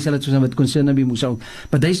Khidr alayhi salatu wasalam wat concern Nabi Musa.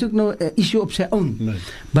 But there's ook no issue op sy own. Nee.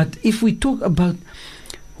 But if we talk about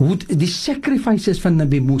the sacrifices van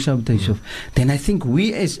Nabi Musa en Yusuf, then I think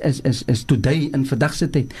we as today in vandag se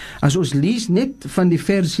tyd, as ons lees net van die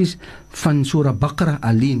versies van Surah Baqarah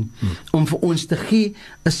alleen, om vir ons te gee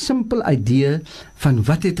 'n simpel idee van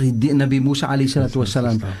wat het Nabi Musa alayhi salatu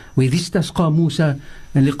wasalam, with istasqa Musa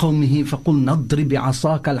liqawmihi faqul nadrib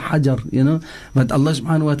bi'asaka al-hajar, you know, wat Allah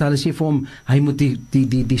subhanahu wa ta'ala sê vir hom, hy moet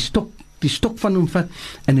die stok van hom vat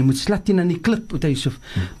en hy moet slat in aan die klip uit Yusuf.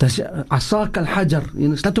 Dis asak al-hajar,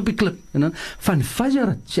 slat op die klip, van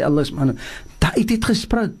fajarat, sê Allah subhanahu, daar het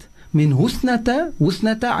gesprout min husnata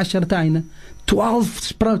asharata ayna, 12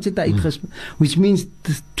 sprouts het uitgesprout, which means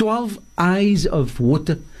 12 eyes of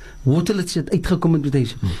waterlets het uitgekom met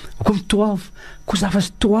Yusuf. Hoekom 12? Because daar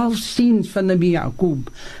was 12 seuns van Nabi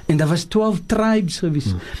Yaqub en daar was 12 tribes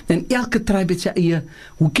gewees. En elke tribe het sy eie,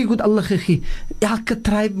 hoe kyk wat Allah gegee, elke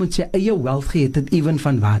tribe moet sy eie wealth gee, het even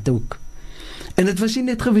van water ook. En het was nie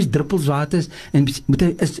net gewees druppels water, en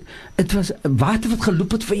het was water wat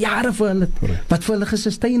geloop het vir jare vir hulle, wat vir hulle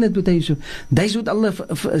gesustain het met hy so. Dis wat Allah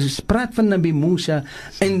praat van Nabi Musa,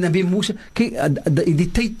 en Nabi Musa, kyk, die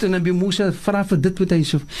tyd toe Nabi Musa vra vir dit wat hy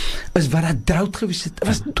so, is wat dat drought gewees het,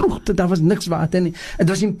 was droogte, daar was niks water nie, het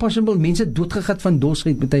was impossible, mense doodgegat van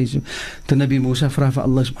doorsheid met hy so, toe Nabi Musa vra vir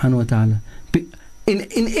Allah subhanahu wa ta'ala,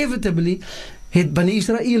 inevitably, het Bani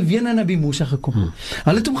Israel weer na Nabi Musa gekom.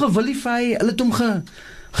 Hulle het hom gewilify, hulle het hom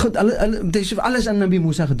alles aan Nabi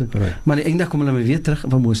Musa gedoen. Maar die eindig kom hulle maar weer terug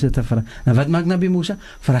van Musa te vra. En wat maak Nabi Musa?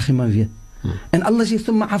 Vraag hy maar weer. En Allah sê,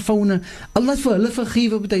 thumma afawna, Allah het vir hulle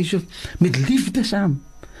vergewe met Yusuf, met liefde saam.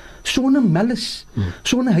 Sonder malice,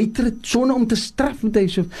 sonder hatred, sonder om te straf met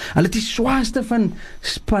Yusuf. Hulle het die swaarste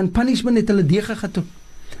van punishment het hulle deurgegaan toe.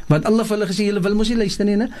 Want Allah vir hulle gesê, julle wil mos nie luister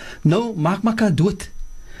nie, nou maak mekaar dood.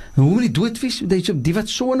 En hoe moet die doodvies, die wat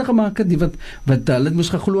sonde gemaak het, die wat hulle moes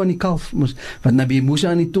geglo aan die kalf, wat Nabi Musa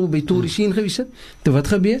aan die by Tori sien gewees het, toe wat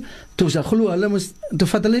gebeur, toe sy glo, toe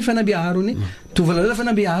vat hulle van Nabi Harun nie, toe wil hulle van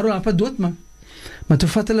Nabi Harun apa doodmaak, maar toe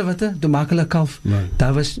vat hulle wat, toe maak hulle kalf,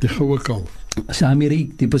 daar was die goue kalf,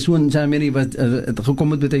 Samiri, die persoon Samiri wat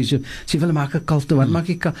gekom het met hy, sê hulle maak 'n kalf, toe wat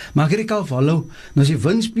maak die kalf, hallo, nou as die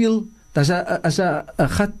wind speel, daar is 'n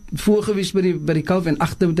gat voorgewees by die kalf en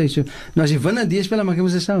agter met hy so. Nou as die wind die speel, maak hy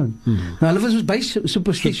mos 'n sound. Nou hulle was ons by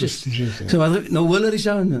superstitious. So nou wil hulle die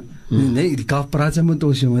sound. Nee, die kalf praat saam met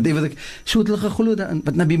ons, want wat ek so het hulle geglo daarin,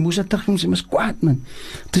 wat Nabi Musa terugkom, sy mos kwaad man.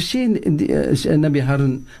 Toe sê Nabi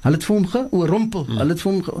Harun, hulle het vir hom geoorrompel, hulle het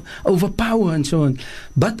vir hom overpower en so on.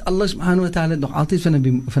 But Allah subhanahu wa ta'ala het nog altyd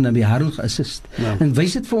van Nabi Harun geassist. En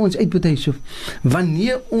wys dit vir ons uit met hy so.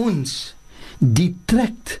 Wanneer ons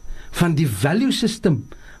detract van die value system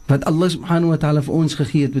wat Allah subhanahu wa ta'ala vir ons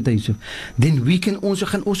gegee het met Yusuf, then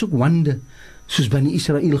gaan ons ook wonder, soos Bani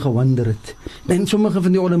Israel gewander het. En sommige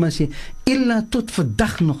van die ulama sê, illa tot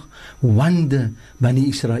vandag nog wonder Bani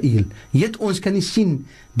Israel. Yet ons kan nie sien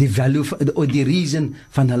die value, of die reason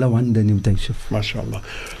van hulle wonder nie met Yusuf. MashaAllah.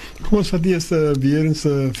 Kom ons vat eers weer eens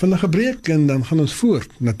vinnige breek en dan gaan ons voort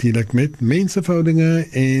natuurlijk met mensenverhoudinge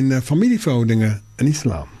en familieverhoudinge in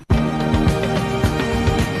Islam.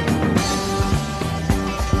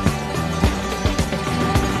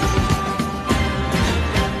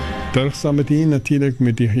 Terug saam met hier natuurlijk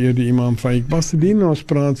met die geëerde imam Faik Basseddin. Ons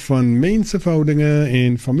praat van mensenverhoudinge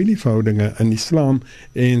en familieverhoudinge in Islam.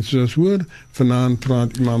 En soos hoor, vanavond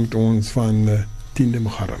praat imam met ons van 10de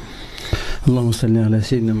Muharram. Allahumma salli ala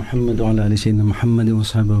Sayyidina Muhammad wa ala ali Sayyidina Muhammad wa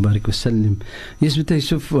sahbihi wa barik wa sallim. Yes, met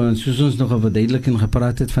Yusuf, soos ons nog wat duidelik en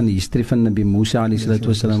gepraat het van die history van Nabi Musa alayhi salatu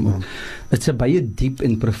wasalam. It's a baie deep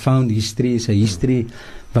and profound history. It's a history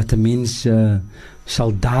wat 'n mens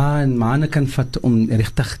sal daar en maande kan vat om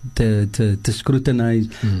regtig te scrutinize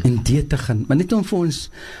en deur te gaan. Maar net om vir ons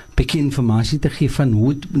bietjie informasie te gee van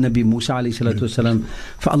hoe Nabi Musa alayhi salatu wasalam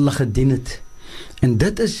vir Allah gedien het. En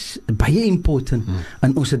dit is baie important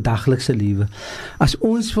in ons daglikse lewe. As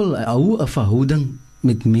ons wil hou 'n verhouding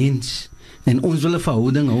met mens en ons wil 'n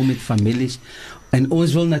verhouding hou met families en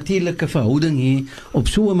ons wil natuurlik 'n verhouding hê op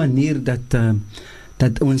so 'n manier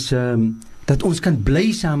dat ons kan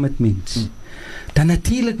bly saam met mens. Dan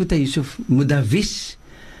natuurlijk moet Yusuf moet daar wees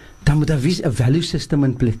 'n value system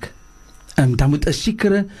in plek. Dan moet 'n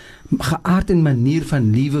sekere geaard en manier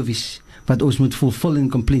van lewe wees wat ons moet fulfill en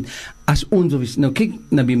complete. as ons, nou kyk,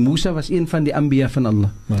 Nabi Musa was een van die Anbiya van Allah.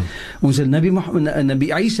 Ons Nabi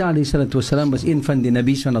Isa alayhi salatu wassalam was een van die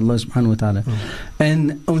Nabis van Allah subhanahu wa ta'ala.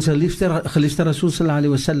 En ons geliefde Rasul sallallahu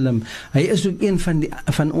alayhi wasallam, hy is ook een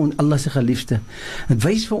van Allah se geliefde. Het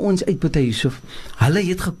wys vir ons uit met Yusuf, hulle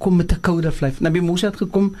het gekom met 'n koude vlyf. Nabi Musa het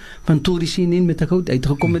gekom van Turi Sinin met 'n koude, hy het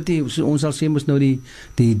gekom met ons sal sê mos nou die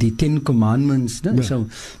 10 commandments, né? So,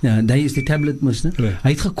 ja, daai is die tablet mos, né? Hy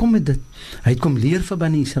het gekom met dit. Hy het kom leer vir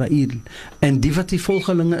Bani Israel. En die wat die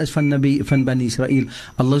volgelinge is van Bani Israel,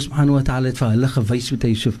 Allah subhanahu wa ta'ala het vir hulle gewys met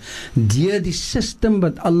Yusuf. Die system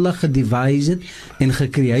wat Allah gedevise het en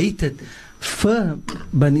gecreate het vir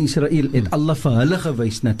Bani Israel, het Allah vir hulle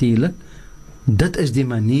gewys natuurlik. Dit is die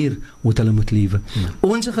manier hoe hulle moet lewe.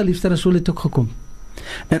 Onze geliefde Rasul het ook gekom.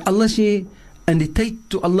 En Allah sê, in die tyd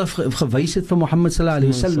toe Allah gewys het vir Mohammed sallallahu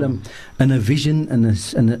alaihi wasallam in 'n vision,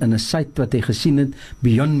 in 'n sight wat hy gesien het,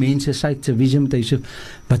 beyond mense sight, 'n vision met hy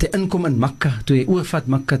wat hy inkom in Makkah, toe hy oorvat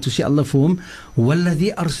Makkah, toe sê Allah vir hom,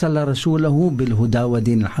 "Walladhi arsala rasulahu bil huda wa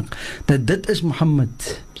din al-haq." Dat dit is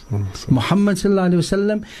Mohammed. Mohammed sallallahu alaihi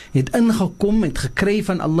wasallam het ingekom, het gekry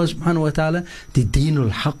van Allah subhanahu wa ta'ala die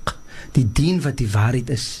dinul haq, die dien wat die waarheid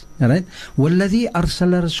is. Right? "Walladhi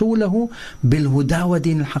arsala rasulahu bil huda wa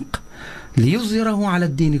din al-haq." ليظهره على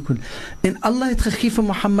الدين كله. En Allah het gegee vir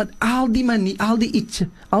Mohammed al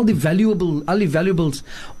die valuables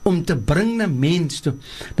om te bring na mens toe,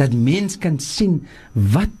 dat mens kan sien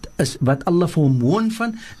wat Allah vir hom woon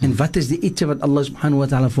van en wat is die iets wat Allah subhanahu wa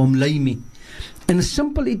ta'ala vir hom lei mee. En 'n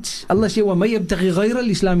simpel iets, Allah sê wa may yabtaghi ghayra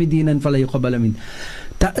al-islami dinan fala yuqbal min.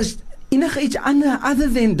 Daar is enige iets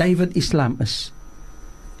other than die wat Islam is.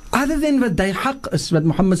 Other than wat die haq is wat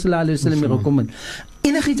Mohammed sallallahu alaihi wasallam gekom het.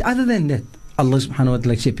 Enig iets other than that, Allah subhanahu wa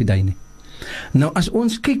ta'ala sê die nie. Nou as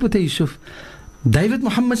ons kyk wat Yusuf, David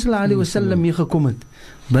Mohammed sallallahu alaihi wasallam mee gekom het,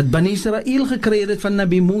 wat Bani Israel gekry het van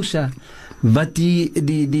Nabi Musa, wat die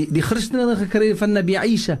Christene gekry het van Nabi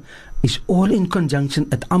Isa, is all in conjunction,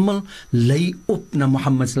 het allemaal lei op na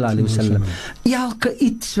Mohammed sallallahu alaihi wasallam. Elke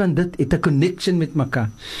iets van dit het 'n connection met mekaar.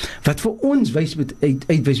 Wat vir ons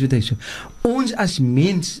uitwys met Yusuf. Ons as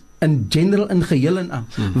mens in general, in geheel en al,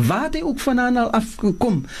 waar hy ook vandaan al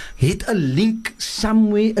afkom, het 'n link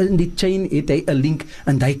somewhere in die chain, het hy 'n link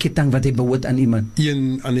in die ketting wat hy behoort aan iemand.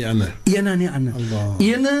 Een aan die ander.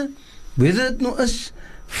 Ene, weet dit nou is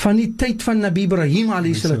van die tyd van Nabi Ibrahim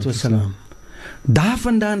alayhi salatu wassalam. Daar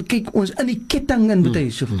vandaan kyk ons in die ketting in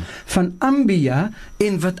Yusuf van Anbiya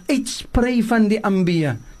en wat uitsprei van die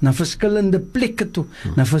Anbiya na verskillende plekke toe,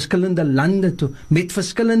 na verskillende lande toe, met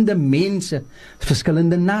verskillende mense,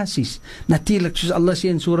 verskillende nasies. Natuurlik, soos Allah sê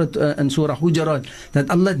in Surah Hujurat, dat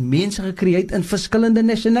Allah mense gecreëerd in verskillende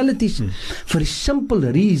nationalities, for the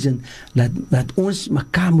simple reason dat ons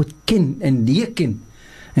mekaar moet ken en leer ken.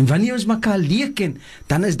 En wanneer ons mekaar leer ken,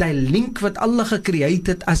 dan is die link wat Allah gecreëerd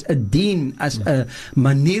het as 'n dien, as 'n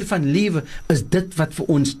manier van lewe, is dit wat vir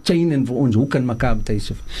ons chain en vir ons hoek in mekaar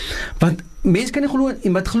betuig. Want mense kan nie glo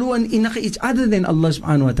in wat glo in enige iets other than Allah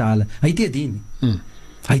subhanahu wa ta'ala. Hy het nie 'n dien nie.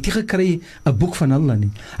 Hy het nie gekry 'n boek van Allah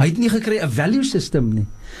nie. Hy het nie gekry 'n value system nie.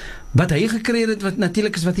 Wat hy gekry het, wat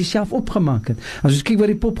natuurlik is wat hy self opgemaak het. As ons kyk wat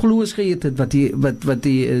die popgeloos geëet het, wat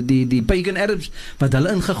die pagan Arabs, wat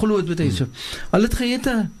hulle ingeglo het met hy so. Hulle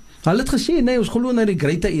het gesê, nee, ons glo na die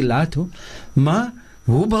Great Ilato, maar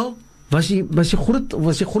Hubal was hy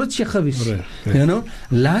groot sheikh gewees. You know,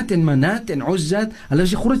 Lat en Manat en Uzzat, hulle was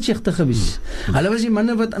die groot sheikh gewees. Hulle was die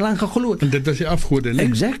manne wat lang geglo het. En dit was die afgode, nee?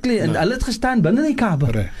 Exactly, en hulle het gestaan binne die Kaaba.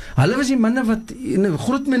 Hulle was die manne wat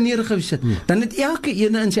groot meneer gewees het. Dan het elke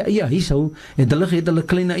ene in sy eie huis hou, het hulle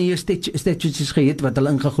kleine eie statues gehet wat hulle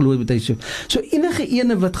ingeglo het met hy. So enige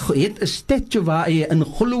ene wat het 'n statue waar hy in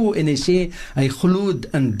glo en hy sê hy glo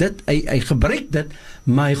in dit, hy gebruik dit,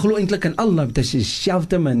 maar hy glo eintlik in Allah, dit is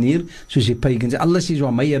dieselfde manier soos die pagans. Allah sê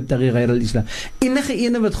so, "My yabtaghi ghayra al-Islam." Enige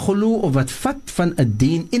ene wat glo of wat vat van 'n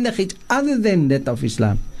dien, enigiets other than that of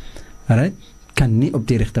Islam, alright, kan nie op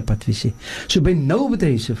die regte pad wees nie. So by nou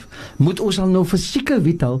betref, moet ons al nou verseker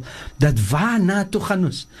weet al, dat waarna toe gaan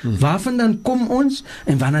ons? Waarvandaan kom ons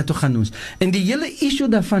en waarna toe gaan ons? En die hele issue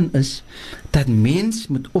daarvan is, dat mens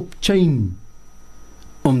moet opchain,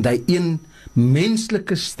 om die een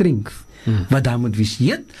menslike strength, wat daar moet wees.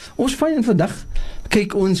 Ons vind vandag,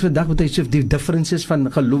 kyk ons vandag wat hy sê die differences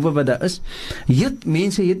van gelowe wat daar is.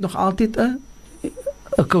 Mense het nog altyd 'n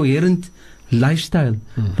coherent lifestyle,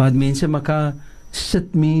 waar mense mekaar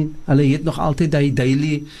sit mee, hulle het nog altyd die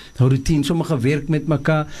daily routine, sommige werk met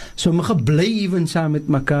mekaar, sommige bly even saam met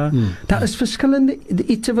mekaar. Daar is verskillende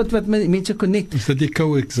iets wat mense connect. Is dit die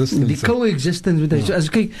coexistence? Die coexistence, so,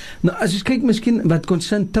 as jy kyk miskien wat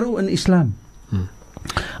konsent trou in Islam.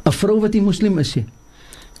 'n vrou wat die moslim is,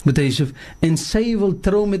 met Yusuf, en sy wil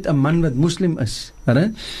trou met 'n man wat moslim is.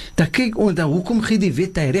 Dan kyk ons, dan hoekom gee die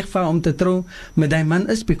wet hy reg vir om te trou met die man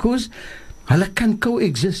is? Because hulle kan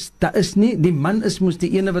coexist. Daar is nie, die man is mos die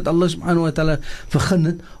ene wat Allah subhanahu wa ta'ala begin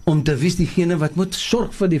het om te wees diegene wat moet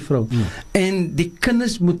sorg vir die vrou. En die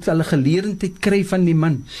kinders moet hulle geleerdheid kry van die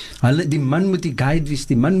man. Die man moet die guide wees,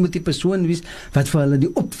 die man moet die persoon wees wat vir hulle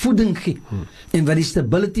die opvoeding gee en wat die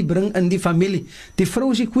stability bring in die familie. Die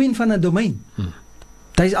vrou is die queen van 'n domein.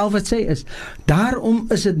 Dit is al wat sy is. Daarom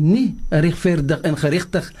is dit nie regverdig en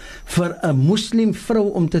geregtig vir 'n moslim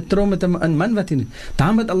vrou om te trou met 'n man wat nie.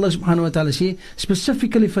 Daarom het Allah subhanahu wa ta'ala sê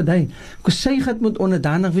specifically vir die, sy moet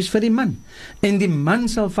onderdanig wees vir die man. En die man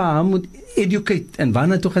sal vir haar moet educate. En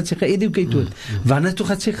wanneer toe gaan sy geeducate word? Wanneer toe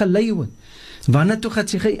gaan sy gelei word? Wanneer toe gaan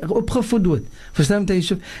sy opgevoed word? Verstaan jy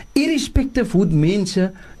so? Irrespectief hoe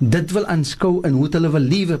mense dit wil aanskou en hoe hulle wil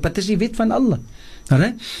lewe, dit is die wet van Allah.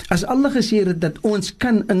 As Allah gesê het dat ons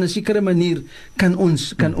kan in 'n sekere manier kan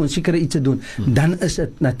ons sekere iets doen, dan is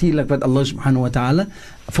dit natuurlik wat Allah subhanahu wa ta'ala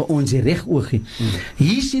vir ons die reg oorgee.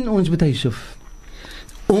 Hier sien ons met Yusuf.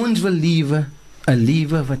 Ons wil lewe 'n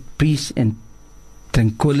lewe wat peace en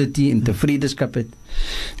tranquility en tevredeskap het.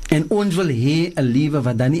 En ons wil hê 'n lewe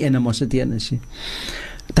wat dan nie animosity in is nie.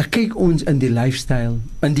 Dan kyk ons in die lifestyle,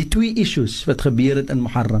 in die twee issues wat gebeur het in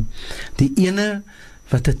Muharram. Die ene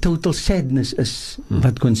wat 'n total sadness is,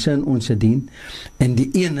 wat concern ons se dien, en die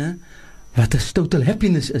ene wat 'n total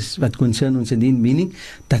happiness is, wat concern ons se dien, meaning,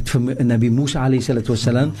 dat vir Nabi Musa alayhi salatu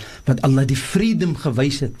wassalam, wat Allah die freedom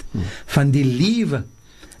gewys het, van die lewe,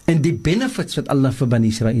 en die benefits wat Allah vir Bani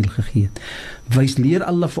Israel gegee het, wys leer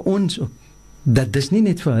Allah vir ons ook, dat dis nie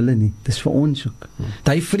net vir hulle nie, dis vir ons ook.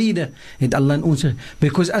 Die vrede het Allah in ons,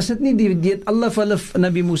 because as dit nie die Allah vir hulle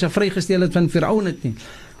Nabi Musa vrygestel het van Firaun het nie,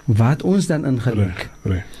 wat ons dan ingelink.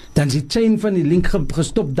 Dan is die chain van die link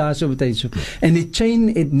gestop daar so met hy so. En die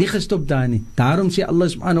chain het nie gestop daar nie. Daarom sê Allah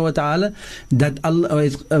subhanahu wa ta'ala dat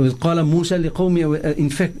qala Musa liqawmi,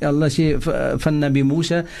 in fact Allah sê van Nabi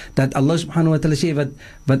Musa dat Allah subhanahu wa ta'ala sê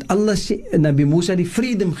wat Allah sê Nabi Musa die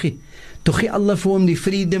freedom gee. Toe gee Allah vir hom die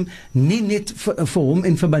freedom nie net vir hom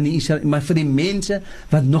en vir Bani Israel, maar vir die mense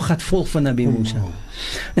wat nog gaat volg van Nabi Musa.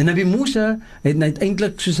 En Nabi Musa het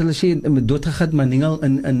uiteindelik, soos hulle sê, doodgegaan maningel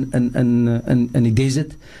in die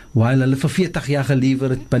desert, waar hulle vir 40 jaar gelewer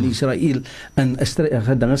het, Bani Israel, in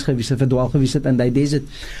dinges gewees het, verdwaal gewees het in die desert.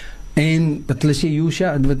 En wat hulle sê,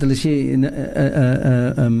 wat hulle sê,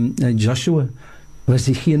 Joshua, was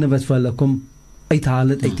diegene wat vir hulle kom uithaal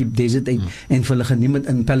het uit die desert uit, en vir hulle geneem het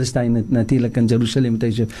in Palestine, natuurlik in Jerusalem,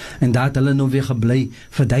 en daar het hulle nou weer gebly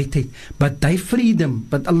vir die tyd. But die freedom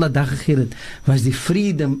wat Allah daar gegee het, was die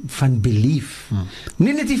freedom van belief.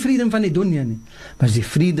 Nie net die freedom van die dunya nie, was die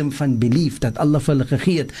freedom van belief, dat Allah vir hulle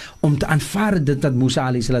gegee het, om te aanvaar dit wat Musa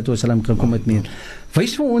alayhi salatu wasalam gekom het meer.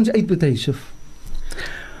 Wys vir ons uit met Yusuf.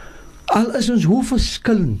 Al is ons hoe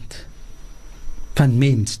verskillend van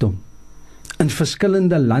mensdom, in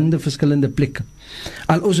verskillende lande, verskillende plekke.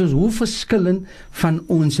 Al is ons hoe verskillend van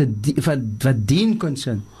ons wat dien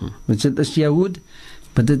concern. Want dit is Jood,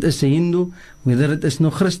 wat dit is Hindu, whether dit is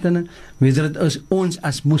nog Christene, whether dit is ons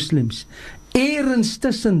as moslims. Ergens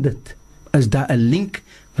tussen dit is daar 'n link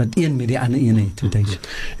wat een met die ander een het.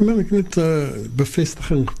 Ik net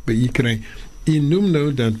bevestiging by u kry. U noem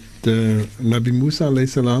nou dat Nabi Musa alayhi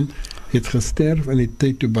salam het gesterf in die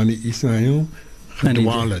tyd toe Bani Israel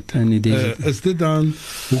gedwaal het. Is dit dan,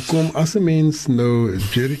 hoekom as 'n mens nou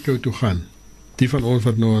Jericho toe gaan, die van ons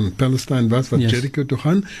wat nou in Palestine was, wat Jericho toe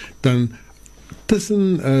gaan, dan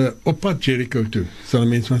tussen op pad Jericho toe, sal 'n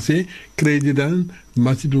mens van sê, kry jy dan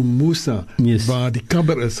Masjid Musa, waar die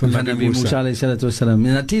kaber is van Nabi Musa alayhi salatu wassalam.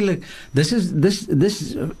 En natuurlijk, dis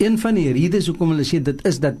is een van die redes hoekom hulle sê, dit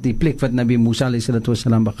is dat die plek wat Nabi Musa alayhi salatu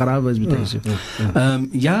wassalam begrawe is,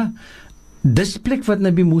 ja, dis plek wat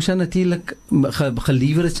Nabi Musa natuurlijk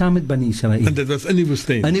geliewer het saam met Bani Israel. En dit was in die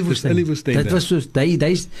woestijn. In die woestijn. Dit was soos,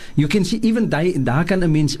 you can see, even daar kan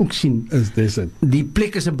 'n mens ook sien. Die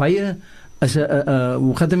plek is 'n baie,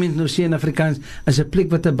 hoe gaat 'n mens nou sê in Afrikaans, is 'n plek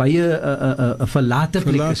wat 'n baie verlate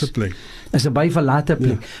plek is. Is 'n baie verlate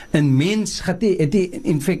plek. En mens gaat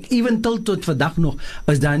in fact, even tot vandag nog,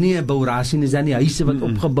 is daar nie 'n bourasie nie, is daar nie huise wat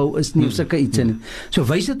opgebou is nie, of sulke iets nie. So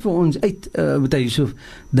wys dit vir ons uit, met Yusuf,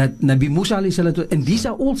 dat Nabi Musa alayhi salatu, and these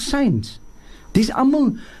are all signs. Dis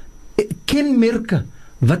almal kenmerke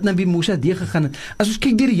wat Nabi Musa deurgegaan het. As ons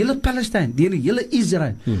kyk deur die hele Palestyn, deur die hele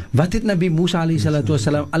Israel, wat het Nabi Musa alayhi salatu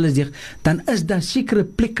wasalam alles deur, dan is daar sekere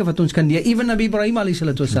plekke wat ons kan deur, even Nabi Ibrahim alayhi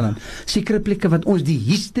salatu wasalam, sekere plekke wat ons die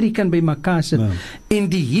history kan by mekaar sit, en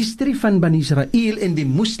die history van Bani Israel en die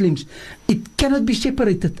moslims it cannot be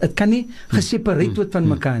separated. It kan nie gesepareerd word van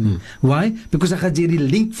mekaar nie. Why? Because ek het die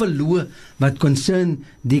link verloor wat concern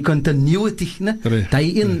die continuity, né?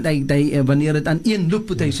 Die wanneer dit aan een loop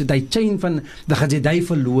moet hy so die chain van dan gaan jy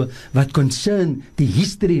verloor wat concern die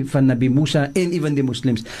history van Nabi Musa en even die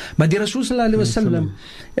Muslims. Maar die Rasul sallallahu alaihi wasallam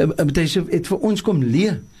het vir ons kom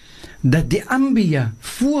leer dat die Anbiya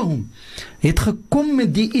voor hom het gekom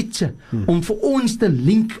met die iets om vir ons te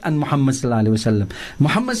link aan Muhammad sallallahu alaihi wasallam.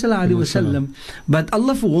 Muhammad sallallahu alaihi wasallam, wat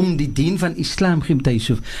Allah vir hom die dien van Islam gee,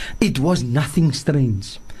 Yusuf, it was nothing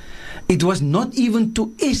strange. It was not even to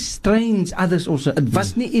estrange others also. Het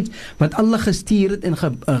was nie iets wat Allah gestuur het en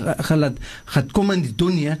gaat kom in die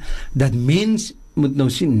dunia, dat mens moet nou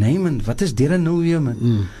sien, nee man, wat is dit nou weer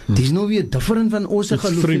man? Het is nou weer different van ons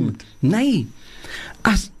geloof. Nee,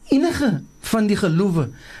 as enige van die gelowe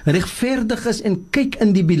regverdig is en kyk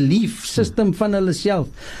in die belief system van hulle self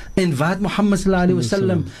en wat Muhammad sallallahu alaihi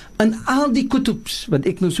wasallam in al die kutubs wat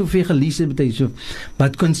ek nou soveel gelees het,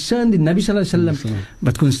 wat concern die Nabi sallallahu alaihi wasallam,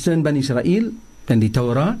 wat concern Bani Israel, dan die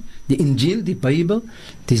Torah, die Injil, die Bijbel,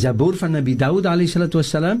 die Zabur van Nabi Dawud alaihi salatu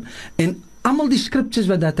wassalam, en allemaal die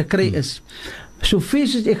scriptures wat daar te kry is, soveel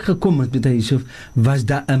as ek gekom het met Yusuf, was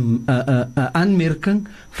daar 'n aanmerking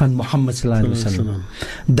van Muhammad sallallahu alaihi wasallam.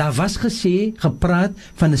 Daar was gesê, gepraat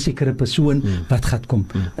van 'n sekere persoon wat gaat kom.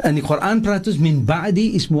 In die Koran praat ons min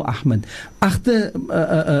ba'di ismu Ahmad. Agter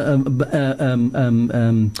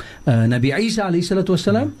Nabi Isa alaihi salatu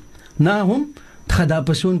wassalam, na hom gaat daar 'n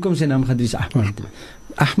persoon kom, sy naam gaan wees Ahmad.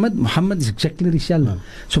 Ahmad, Muhammad is exactly dieselfde.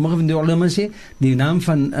 Sommige van die ulama sê, die naam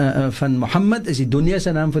van Muhammad is die dunia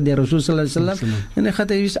se naam van die Rasul sallallahu alaihi wasallam, en hy gaat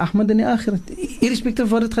wees Ahmad in die akhirat, irrespectief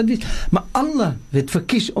wat dit gaat wees. Maar Allah het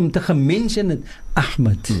verkies om te gemention het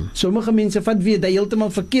Ahmad. Sommige mense vat weer dat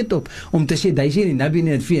heeltemal verkeerd op, om te sê, die sê die Nabi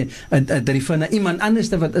net het van iemand anders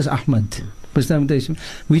wat is Ahmad.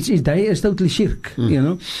 Which is, die is totally shirk, you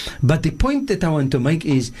know. But the point that I want to make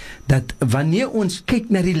is, dat wanneer ons kyk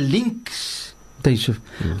na die links,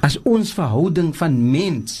 as ons verhouding van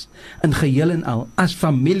mens in geheel en al, as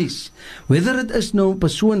families, whether it is nou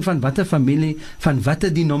persoon van watter familie, van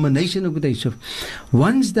watter denomination ook,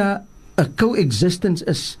 once daar 'n coexistence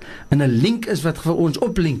is, en 'n link is wat vir ons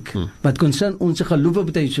oplink, wat concern ons geloof,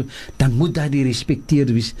 dan moet daar die respecteer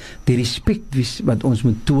wees, die respect wees wat ons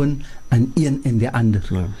moet toon aan een en die ander.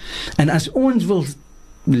 En as ons wil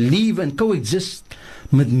live and coexist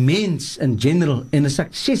met mens in general en 'n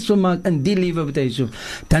suksesvol maak in die lewe wat hy so,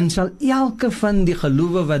 dan sal elke van die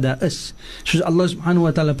gelowe wat daar is, soos Allah subhanahu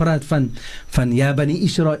wa ta'ala praat van ja bani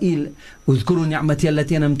Israel, uzkuru ni'mati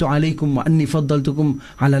allati an'amtu alaykum wa anni faddaltukum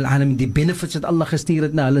 'ala al-'alamin, die benefits wat Allah gestuur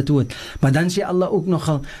het na hulle toe. Maar dan sê Allah ook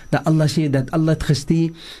nogal dat Allah sê dat Allah het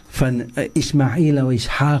gestuur van Ismail wa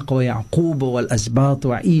Ishaq wa Yaqub wa al-Asbat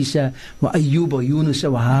wa Isa wa Ayyub wa Yunus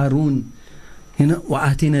wa Harun,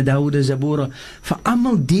 وآتينا داود زبورا.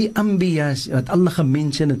 فأمل die Anbiyas wat Allah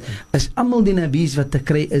gemention het, is allemaal die Nabies wat te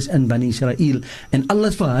kry is in Bani Israel, en Allah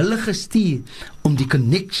het vir hulle gestuur om die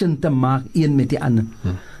connection te maak een met die ander.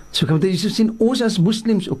 So kan jy sien, ons as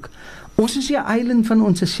Muslims ook, ons is die island van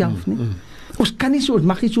ons self nie. Ons kan nie so, ons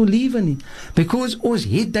mag nie so lewe nie, because ons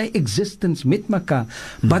het die existence met mekaar,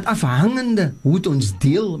 wat afhangende hoe het ons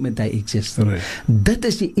deel met die existence. Dit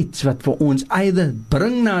is die iets wat vir ons either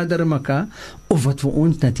bring nader mekaar, of wat vir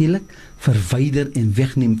ons natuurlijk verwyder en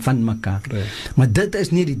wegneem van mekaar. Maar dit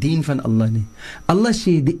is nie die dien van Allah nie. Allah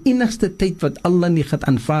sê, die enigste tyd wat Allah nie gaat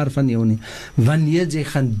aanvaar van jou nie, wanneer jy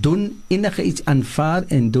gaan doen, enige iets aanvaar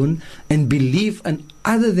en doen, en believe in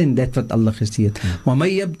other than that wat Allah gesê het. Maar my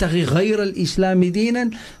yabtaghi ghayra al-islami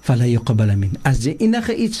dinan, fala yuqbala min. As jy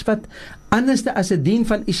enige iets wat anders as 'n dien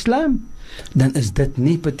van Islam, dan is dit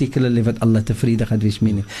nie particularly wat Allah tevrede gaat wees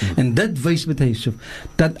mee nie. En dit wys met Yusuf,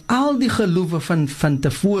 dat al die gelowe van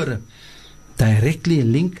tevore, directly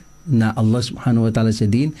link na Allah subhanahu wa ta'ala se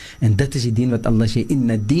dien, en dit is die dien wat Allah sê,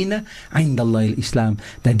 inna dina inda Allah al-Islam,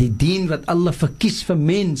 dat die dien wat Allah verkies vir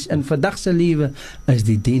mens in vandag se lewe, is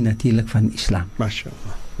die dien natuurlijk van Islam.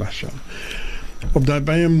 Mashallah, mashallah. Op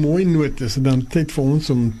daarbij een mooie noot is het dan tijd voor ons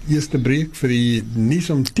om eerst te breek vir die nuus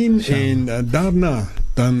om 10 en daarna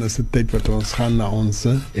dan is het tijd wat ons gaan na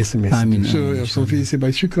onze SMS. Amin. So, Sofie sê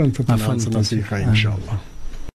by shukran vir vanaand se nasiha, inshallah.